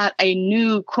I got a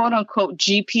new quote unquote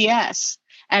GPS.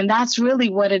 And that's really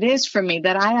what it is for me,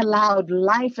 that I allowed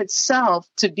life itself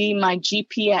to be my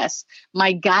GPS,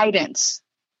 my guidance,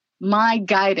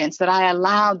 that I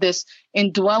allowed this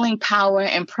indwelling power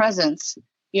and presence,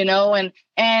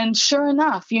 and sure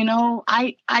enough,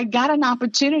 I got an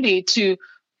opportunity to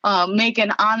make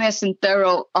an honest and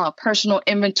thorough personal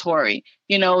inventory.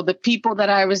 The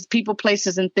people,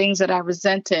 places, and things that I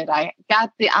resented. I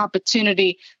got the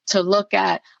opportunity to look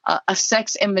at a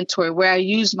sex inventory where I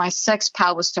used my sex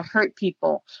powers to hurt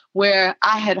people, where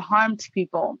I had harmed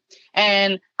people.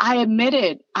 And I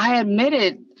admitted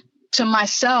to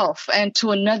myself and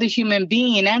to another human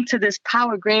being and to this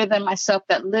power greater than myself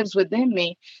that lives within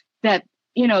me that,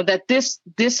 that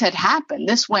this had happened,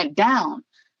 this went down.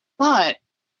 But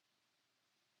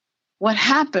what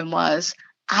happened was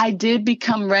I did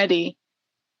become ready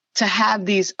to have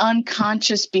these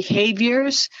unconscious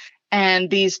behaviors and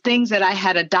these things that I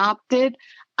had adopted.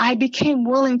 I became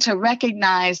willing to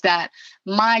recognize that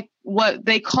what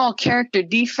they call character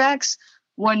defects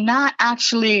were not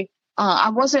actually, I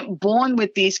wasn't born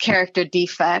with these character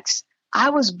defects. I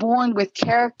was born with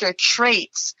character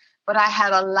traits, but I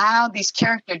had allowed these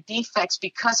character defects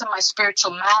because of my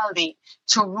spiritual malady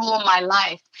to rule my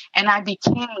life. And I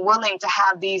became willing to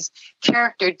have these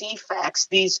character defects,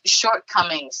 these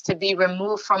shortcomings, to be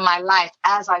removed from my life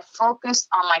as I focused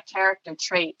on my character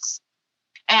traits.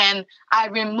 And I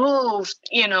removed,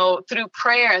 through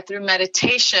prayer, through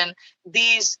meditation,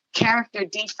 these character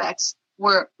defects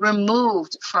were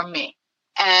removed from me.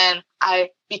 And I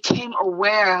became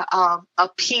aware of a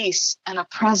peace and a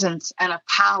presence and a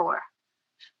power.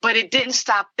 But it didn't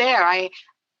stop there. My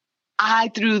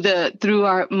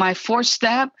 4th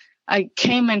step, I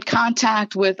came in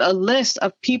contact with a list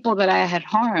of people that I had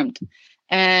harmed,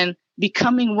 and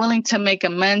becoming willing to make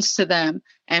amends to them,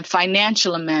 and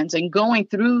financial amends, and going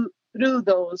through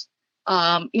those,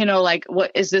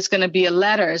 what is this going to be, a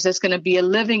letter? Is this going to be a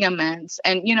living amends?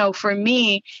 And, for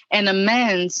me, an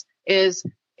amends is,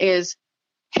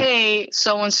 hey,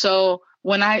 so-and-so,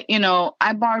 when I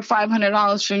borrowed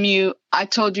 $500 from you, I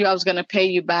told you I was going to pay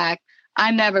you back.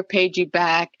 I never paid you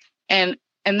back. And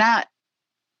that,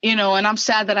 and I'm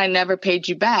sad that I never paid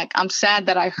you back. I'm sad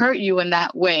that I hurt you in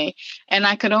that way. And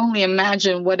I could only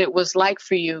imagine what it was like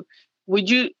for you, would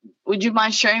you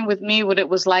mind sharing with me what it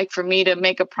was like for me to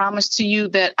make a promise to you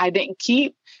that I didn't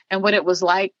keep, and what it was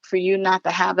like for you not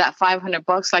to have that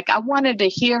 $500? Like, I wanted to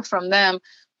hear from them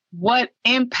what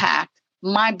impact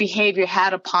my behavior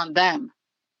had upon them.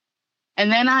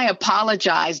 And then I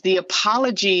apologized. The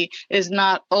apology is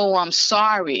not, oh, I'm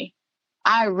sorry.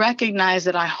 I recognize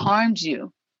that I harmed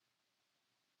you.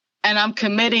 And I'm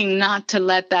committing not to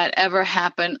let that ever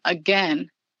happen again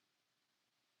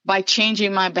by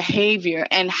changing my behavior.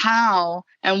 And how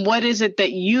and what is it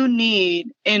that you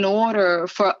need in order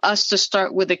for us to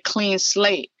start with a clean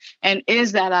slate? And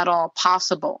is that at all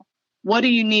possible? What do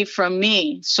you need from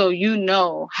me so you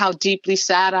know how deeply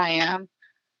sad I am,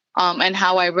 and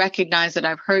how I recognize that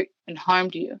I've hurt and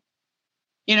harmed you?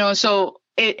 So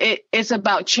it's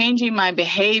about changing my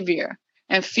behavior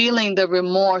and feeling the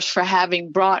remorse for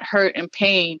having brought hurt and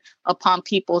pain upon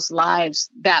people's lives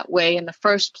that way in the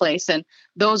first place. And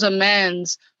those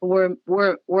amends were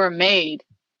made.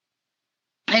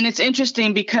 And it's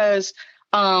interesting because,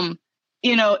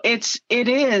 it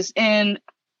is in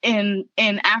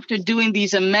after doing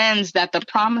these amends that the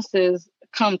promises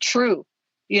come true.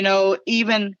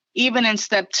 Even in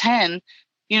step 10,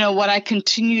 what I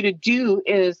continue to do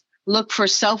is look for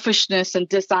selfishness and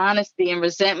dishonesty and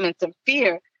resentment and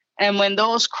fear. And when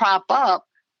those crop up,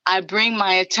 I bring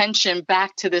my attention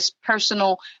back to this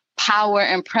personal power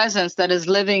and presence that is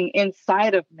living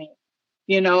inside of me.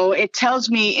 It tells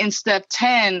me in step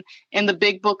 10 in the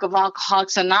big book of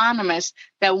Alcoholics Anonymous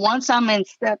that once I'm in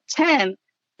step 10,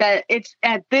 that it's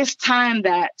at this time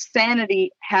that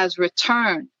sanity has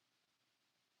returned.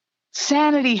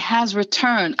 Sanity has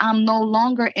returned. I'm no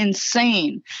longer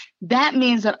insane. That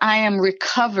means that I am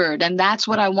recovered. And that's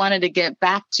what I wanted to get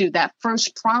back to, that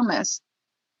first promise,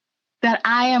 that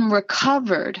I am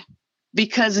recovered,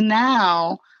 because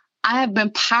now I have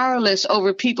been powerless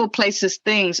over people, places,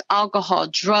 things, alcohol,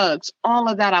 drugs, all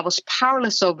of that. I was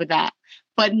powerless over that.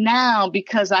 But now,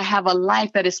 because I have a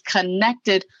life that is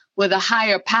connected with a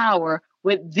higher power,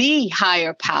 with the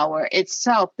higher power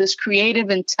itself, this creative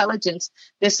intelligence,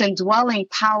 this indwelling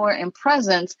power and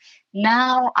presence,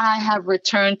 now I have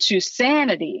returned to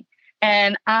sanity,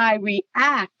 and I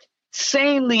react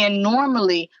sanely and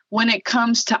normally when it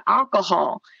comes to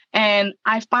alcohol. And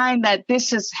I find that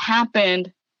this has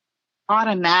happened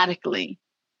automatically.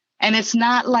 And it's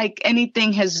not like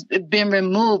anything has been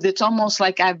removed. It's almost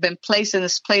like I've been placed in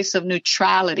this place of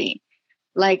neutrality.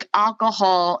 Like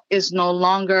alcohol is no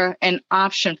longer an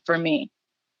option for me.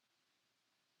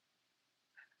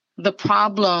 The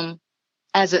problem,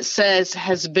 as it says,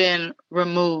 has been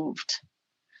removed.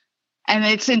 And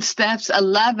it's in steps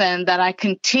 11 that I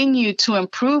continue to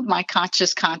improve my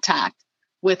conscious contact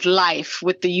with life,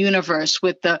 with the universe,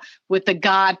 with the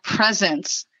God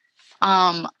presence,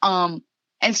 and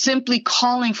simply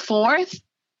calling forth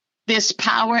this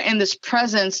power and this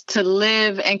presence to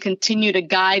live and continue to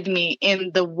guide me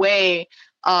in the way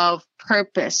of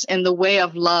purpose, in the way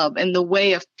of love, in the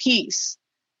way of peace.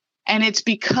 And it's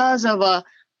because of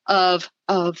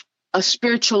a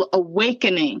spiritual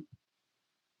awakening.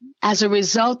 As a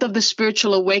result of the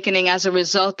spiritual awakening, as a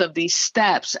result of these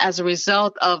steps, as a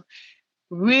result of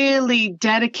really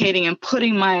dedicating and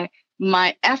putting my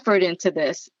effort into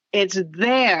this, it's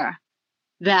there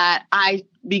that I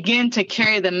begin to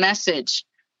carry the message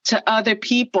to other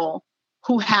people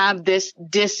who have this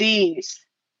dis-ease,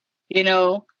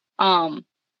 and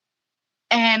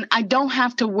I don't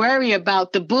have to worry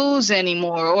about the booze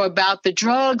anymore or about the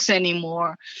drugs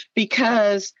anymore,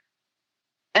 because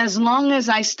as long as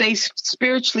I stay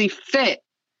spiritually fit,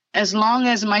 as long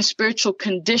as my spiritual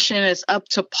condition is up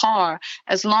to par,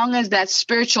 as long as that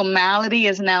spiritual malady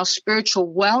is now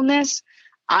spiritual wellness,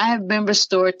 I have been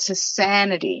restored to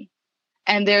sanity,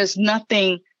 and there's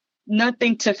nothing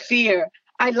to fear.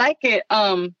 I like it.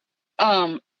 I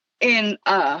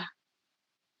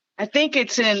think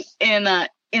it's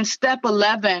in step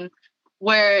 11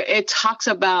 where it talks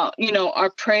about, our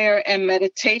prayer and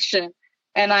meditation.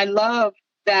 And I love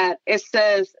that it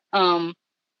says, when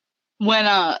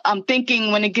I'm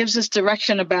thinking, when it gives us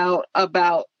direction about our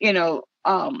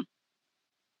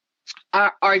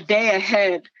day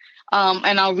ahead.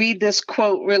 And I'll read this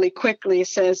quote really quickly. It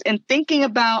says, in thinking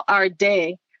about our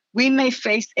day, we may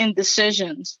face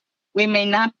indecisions. We may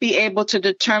not be able to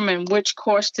determine which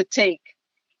course to take.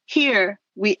 Here,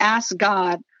 we ask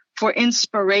God for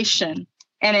inspiration,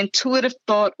 an intuitive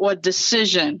thought or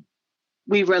decision.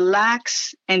 We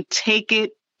relax and take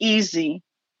it easy.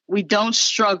 We don't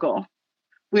struggle.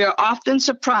 We are often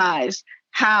surprised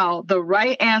how the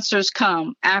right answers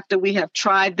come after we have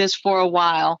tried this for a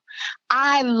while.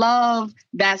 I love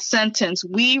that sentence.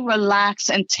 We relax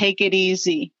and take it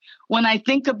easy. when I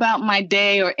think about my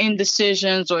day or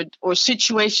indecisions or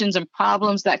situations and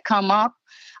problems that come up,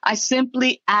 I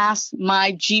simply ask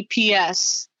my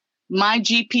GPS,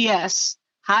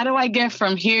 how do I get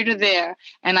from here to there?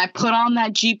 And I put on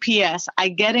that GPS. I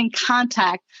get in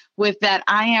contact with that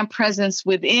I am presence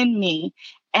within me,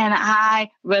 and I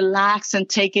relax and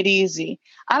take it easy.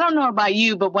 I don't know about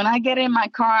you, but when I get in my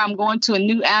car, I'm going to a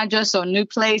new address or a new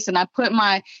place, and I put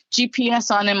my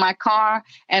GPS on in my car,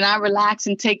 and I relax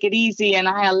and take it easy, and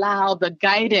I allow the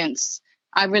guidance.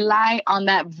 I rely on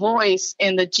that voice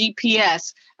in the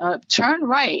GPS. Turn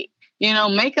right,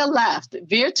 make a left,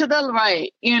 veer to the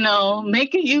right,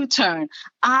 make a U-turn.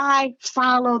 I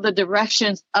follow the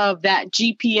directions of that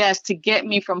GPS to get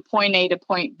me from point A to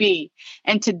point B.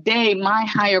 And today, my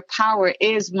higher power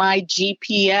is my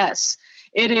GPS.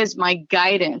 It is my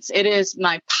guidance. It is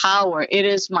my power. It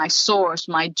is my source,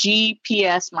 my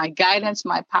GPS, my guidance,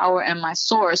 my power, and my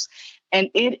source. And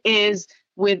it is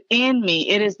within me.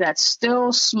 It is that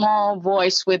still small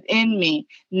voice within me,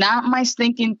 not my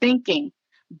stinking thinking.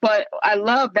 But I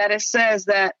love that it says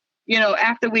that,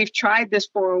 after we've tried this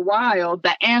for a while,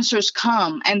 the answers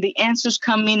come. And the answers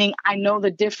come meaning I know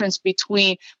the difference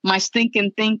between my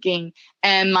stinking thinking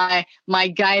and my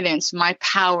guidance, my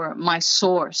power, my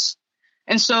source.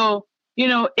 And so,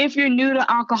 if you're new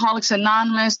to Alcoholics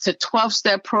Anonymous, to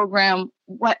 12-step program,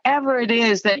 whatever it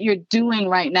is that you're doing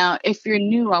right now, if you're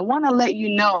new, I want to let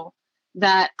you know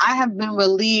that I have been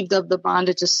relieved of the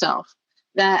bondage of self,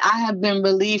 that I have been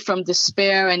relieved from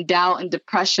despair and doubt and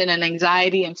depression and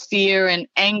anxiety and fear and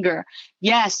anger.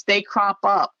 Yes, they crop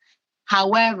up.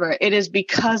 However, it is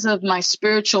because of my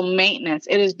spiritual maintenance.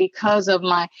 It is because of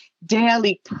my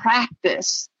daily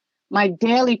practice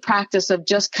of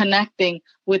just connecting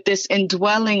with this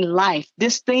indwelling life.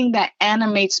 This thing that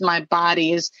animates my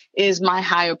body is my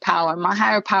higher power. My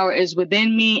higher power is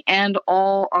within me and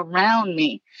all around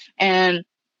me. And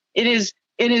it is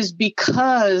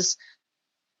because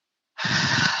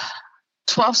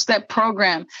 12-step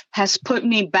program has put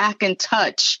me back in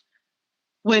touch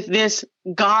with this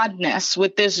godness,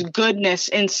 with this goodness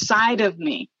inside of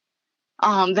me,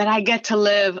 that I get to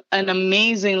live an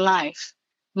amazing life.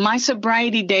 My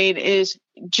sobriety date is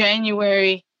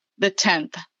January the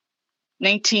 10th,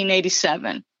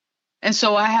 1987. And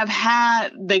so I have had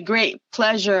the great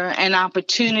pleasure and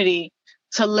opportunity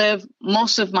to live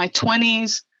most of my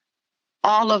 20s,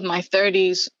 all of my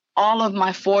 30s, all of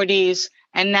my 40s,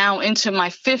 and now into my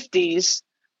 50s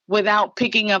without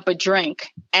picking up a drink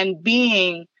and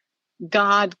being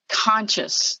God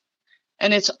conscious.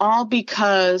 And it's all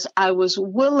because I was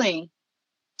willing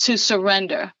to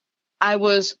surrender. I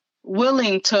was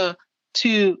willing to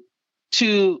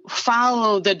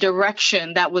follow the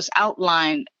direction that was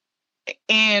outlined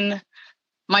in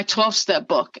my 12-step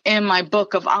book, in my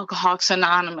book of Alcoholics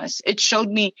Anonymous. It showed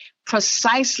me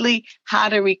precisely how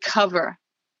to recover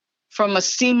from a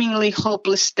seemingly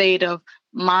hopeless state of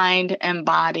mind and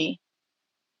body.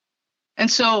 And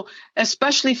so,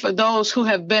 especially for those who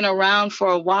have been around for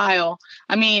a while,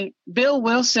 Bill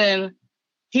Wilson,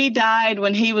 he died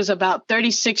when he was about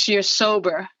 36 years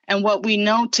sober. And what we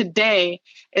know today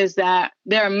is that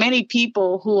there are many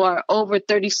people who are over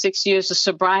 36 years of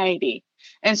sobriety.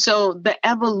 And so the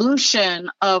evolution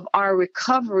of our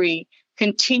recovery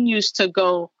continues to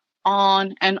go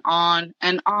on and on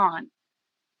and on.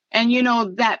 And,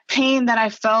 that pain that I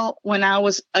felt when I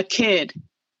was a kid,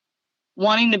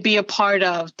 wanting to be a part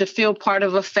of, to feel part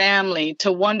of a family,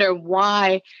 to wonder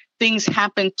why things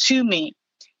happened to me,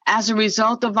 as a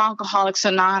result of Alcoholics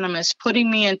Anonymous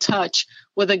putting me in touch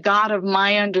with a God of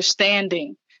my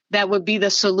understanding that would be the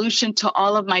solution to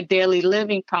all of my daily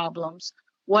living problems.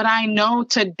 What I know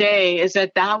today is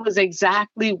that was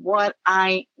exactly what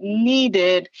I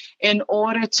needed in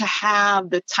order to have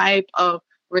the type of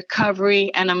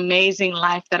recovery and amazing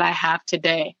life that I have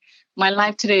today. My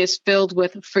life today is filled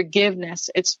with forgiveness.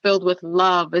 It's filled with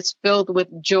love. It's filled with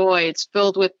joy. It's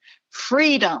filled with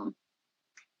freedom.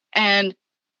 And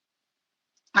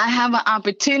I have an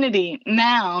opportunity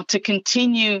now to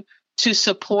continue to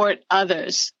support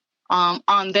others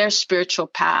on their spiritual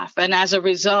path. And as a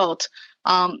result,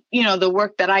 the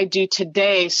work that I do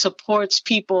today supports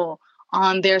people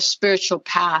on their spiritual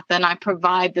path. And I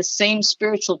provide the same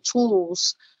spiritual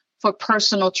tools for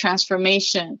personal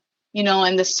transformation,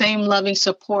 and the same loving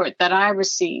support that I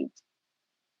received.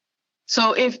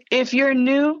 So if you're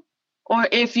new, or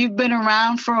if you've been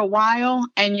around for a while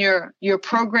and your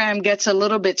program gets a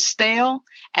little bit stale,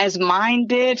 as mine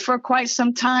did for quite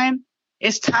some time,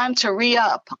 it's time to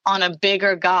re-up on a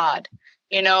bigger God.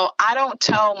 I don't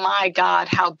tell my God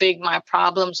how big my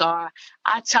problems are.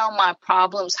 I tell my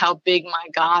problems how big my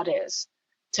God is.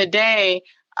 today,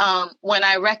 when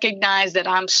I recognize that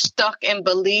I'm stuck in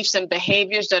beliefs and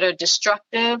behaviors that are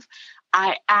destructive,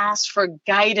 I ask for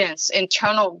guidance,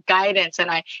 internal guidance,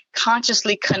 and I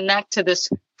consciously connect to this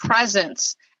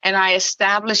presence, and I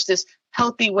establish this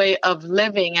healthy way of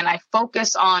living, and I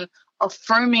focus on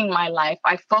affirming my life.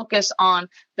 I focus on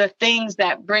the things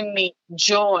that bring me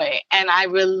joy, and I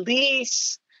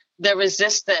release the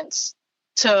resistance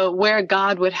to where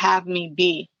God would have me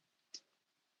be.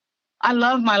 I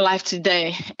love my life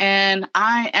today, and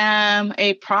I am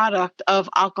a product of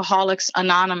Alcoholics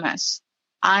Anonymous.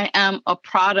 I am a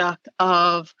product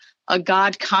of a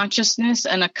God consciousness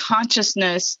and a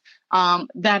consciousness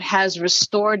that has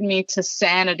restored me to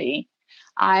sanity.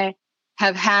 I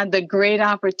have had the great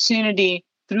opportunity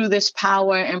through this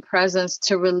power and presence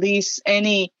to release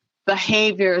any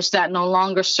behaviors that no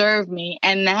longer serve me,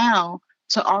 and now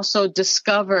to also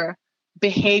discover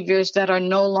behaviors that are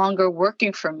no longer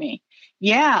working for me.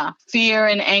 Yeah, fear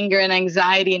and anger and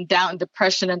anxiety and doubt and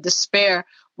depression and despair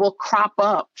will crop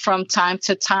up from time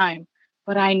to time,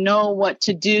 but I know what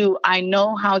to do. I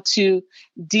know how to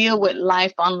deal with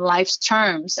life on life's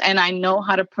terms, and I know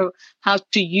how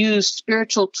to use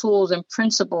spiritual tools and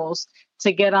principles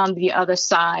to get on the other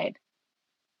side.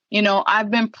 You know, I've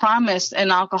been promised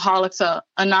in Alcoholics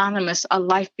Anonymous a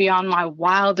life beyond my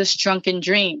wildest drunken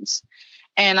dreams,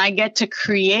 and I get to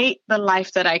create the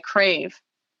life that I crave.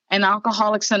 And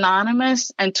Alcoholics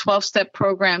Anonymous and 12-step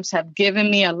programs have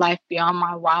given me a life beyond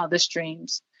my wildest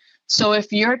dreams. So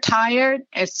if you're tired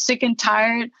and sick and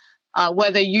tired,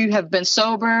 whether you have been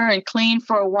sober and clean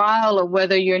for a while or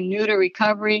whether you're new to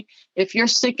recovery, if you're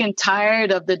sick and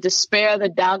tired of the despair, the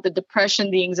doubt, the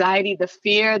depression, the anxiety, the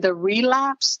fear, the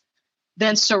relapse,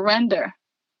 then surrender.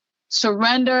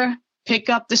 Surrender, pick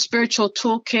up the spiritual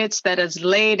toolkits that is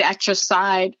laid at your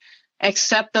side,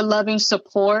 accept the loving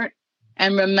support,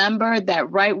 and remember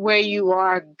that right where you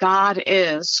are, God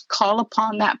is. Call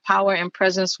upon that power and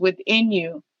presence within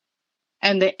you,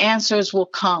 and the answers will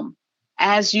come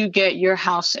as you get your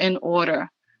house in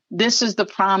order. This is the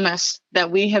promise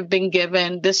that we have been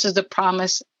given. This is the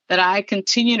promise that I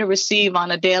continue to receive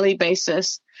on a daily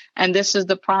basis. And this is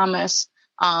the promise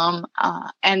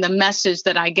and the message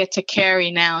that I get to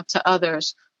carry now to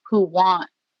others who want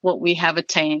what we have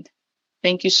attained.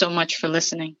 Thank you so much for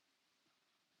listening.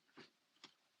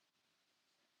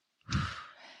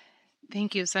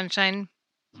 Thank you, Sunshine.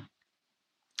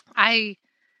 I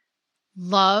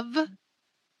love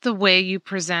the way you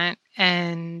present,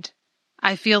 and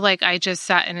I feel like I just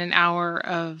sat in an hour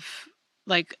of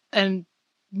like a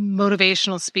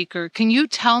motivational speaker. Can you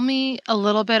tell me a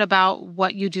little bit about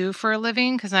what you do for a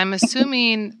living? Because I'm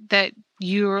assuming that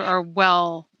you are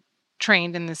well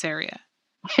trained in this area.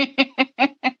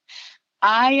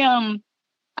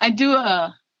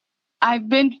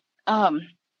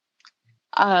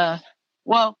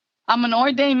 Well, I'm an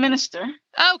ordained minister.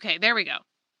 Okay, there we go.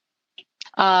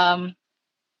 And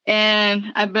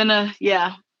I've been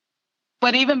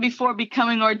but even before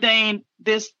becoming ordained,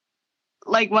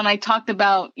 like when I talked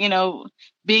about,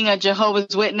 being a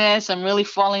Jehovah's Witness and really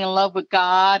falling in love with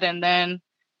God and then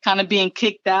kind of being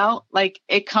kicked out, like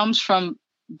it comes from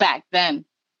back then,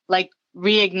 like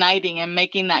reigniting and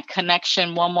making that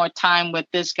connection one more time with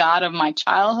this God of my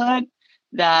childhood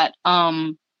that,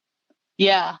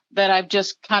 that I've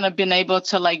just kind of been able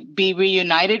to like be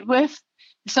reunited with.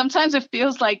 Sometimes it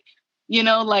feels like, when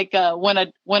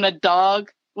a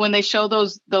dog, when they show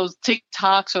those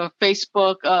TikToks or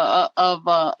Facebook of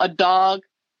a dog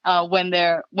when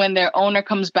their owner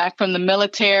comes back from the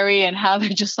military and how they're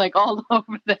just like all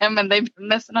over them and they've been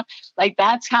messing up. Like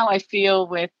that's how I feel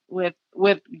with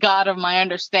God of my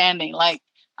understanding. Like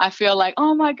I feel like,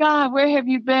 oh my God, where have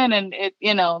you been? And it,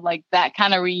 like that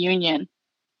kind of reunion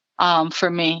for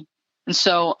me. And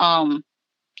so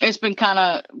it's been kind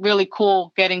of really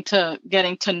cool getting to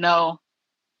know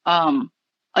a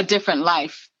different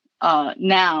life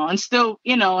now, and still,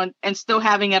 and still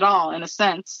having it all in a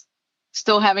sense,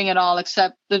 still having it all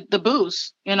except the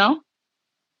booze, I don't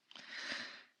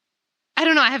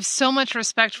know. I have so much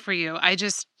respect for you. I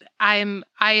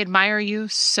admire you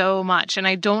so much, and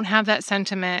I don't have that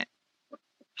sentiment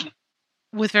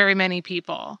with very many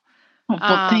people.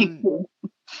 Well, thank you.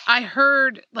 I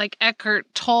heard like Eckhart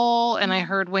Tolle and I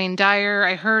heard Wayne Dyer.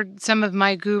 I heard some of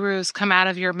my gurus come out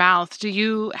of your mouth. Do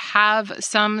you have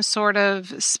some sort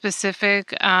of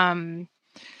specific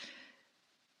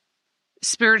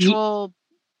spiritual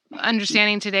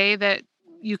understanding today that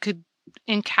you could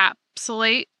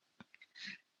encapsulate?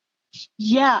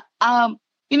 Yeah.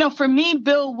 For me,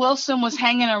 Bill Wilson was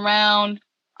hanging around.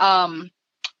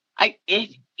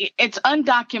 it's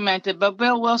undocumented, but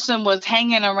Bill Wilson was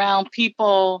hanging around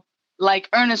people like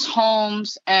Ernest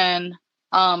Holmes and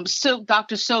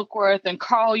Dr. Silkworth and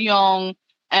Carl Jung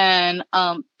and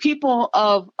people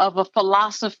of a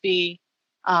philosophy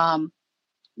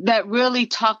that really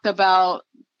talked about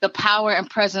the power and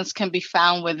presence can be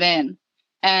found within,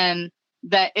 and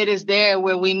that it is there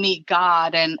where we meet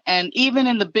God. And even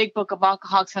in the big book of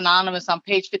Alcoholics Anonymous on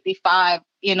page 55,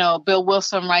 Bill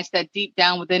Wilson writes that deep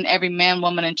down within every man,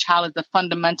 woman, and child is the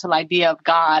fundamental idea of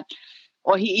God.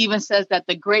 Or he even says that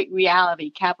the great reality,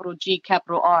 capital G,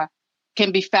 capital R,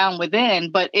 can be found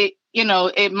within, but it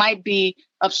might be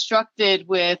obstructed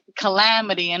with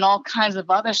calamity and all kinds of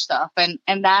other stuff. And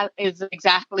that is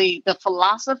exactly the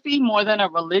philosophy more than a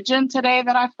religion today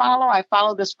that I follow. I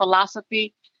follow this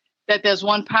philosophy that there's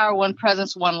one power, one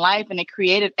presence, one life, and it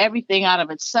created everything out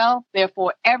of itself.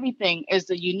 Therefore, everything is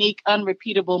the unique,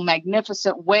 unrepeatable,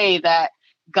 magnificent way that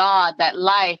God, that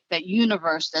life, that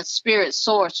universe, that spirit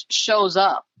source shows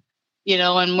up.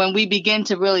 And when we begin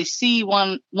to really see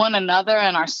one another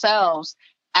and ourselves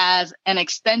as an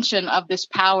extension of this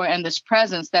power and this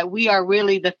presence, that we are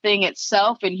really the thing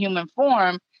itself in human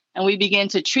form, and we begin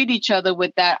to treat each other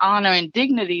with that honor and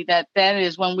dignity, that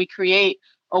is when we create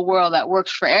a world that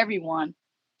works for everyone.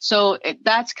 So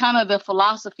that's kind of the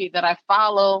philosophy that I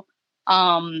follow.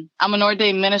 I'm an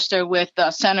ordained minister with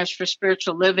Centers for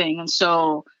Spiritual Living. And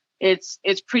so it's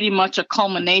pretty much a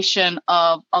culmination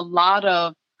of a lot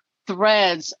of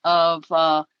threads of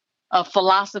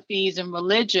philosophies and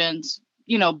religions,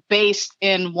 based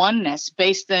in oneness,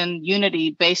 based in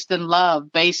unity, based in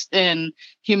love, based in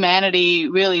humanity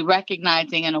really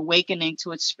recognizing and awakening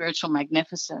to its spiritual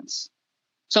magnificence.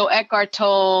 So Eckhart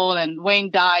Tolle and Wayne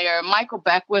Dyer, Michael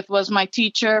Beckwith was my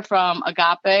teacher from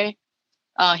Agape.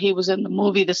 He was in the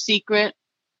movie The Secret.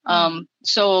 Abraham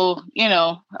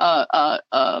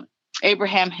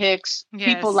Hicks,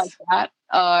 yes. People like that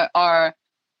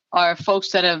are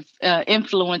folks that have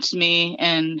influenced me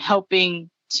in helping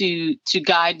to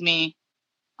guide me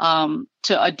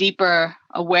to a deeper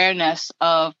awareness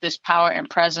of this power and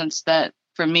presence that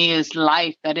for me is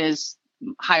life, that is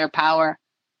higher power.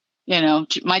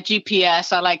 My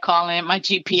GPS, I like calling it my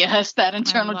GPS, that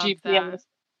internal GPS. That.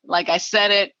 Like I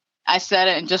said it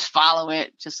and just follow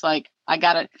it. Just like I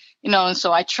got it, and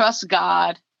so I trust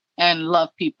God and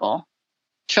love people.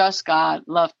 Trust God,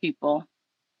 love people.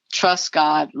 Trust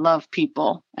God, love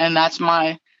people. And that's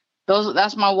my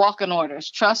walking orders.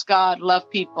 Trust God, love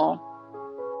people.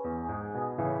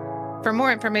 For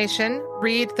more information,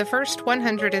 read the first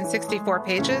 164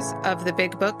 pages of the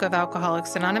Big Book of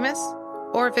Alcoholics Anonymous,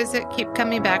 or visit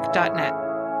keepcomingback.net.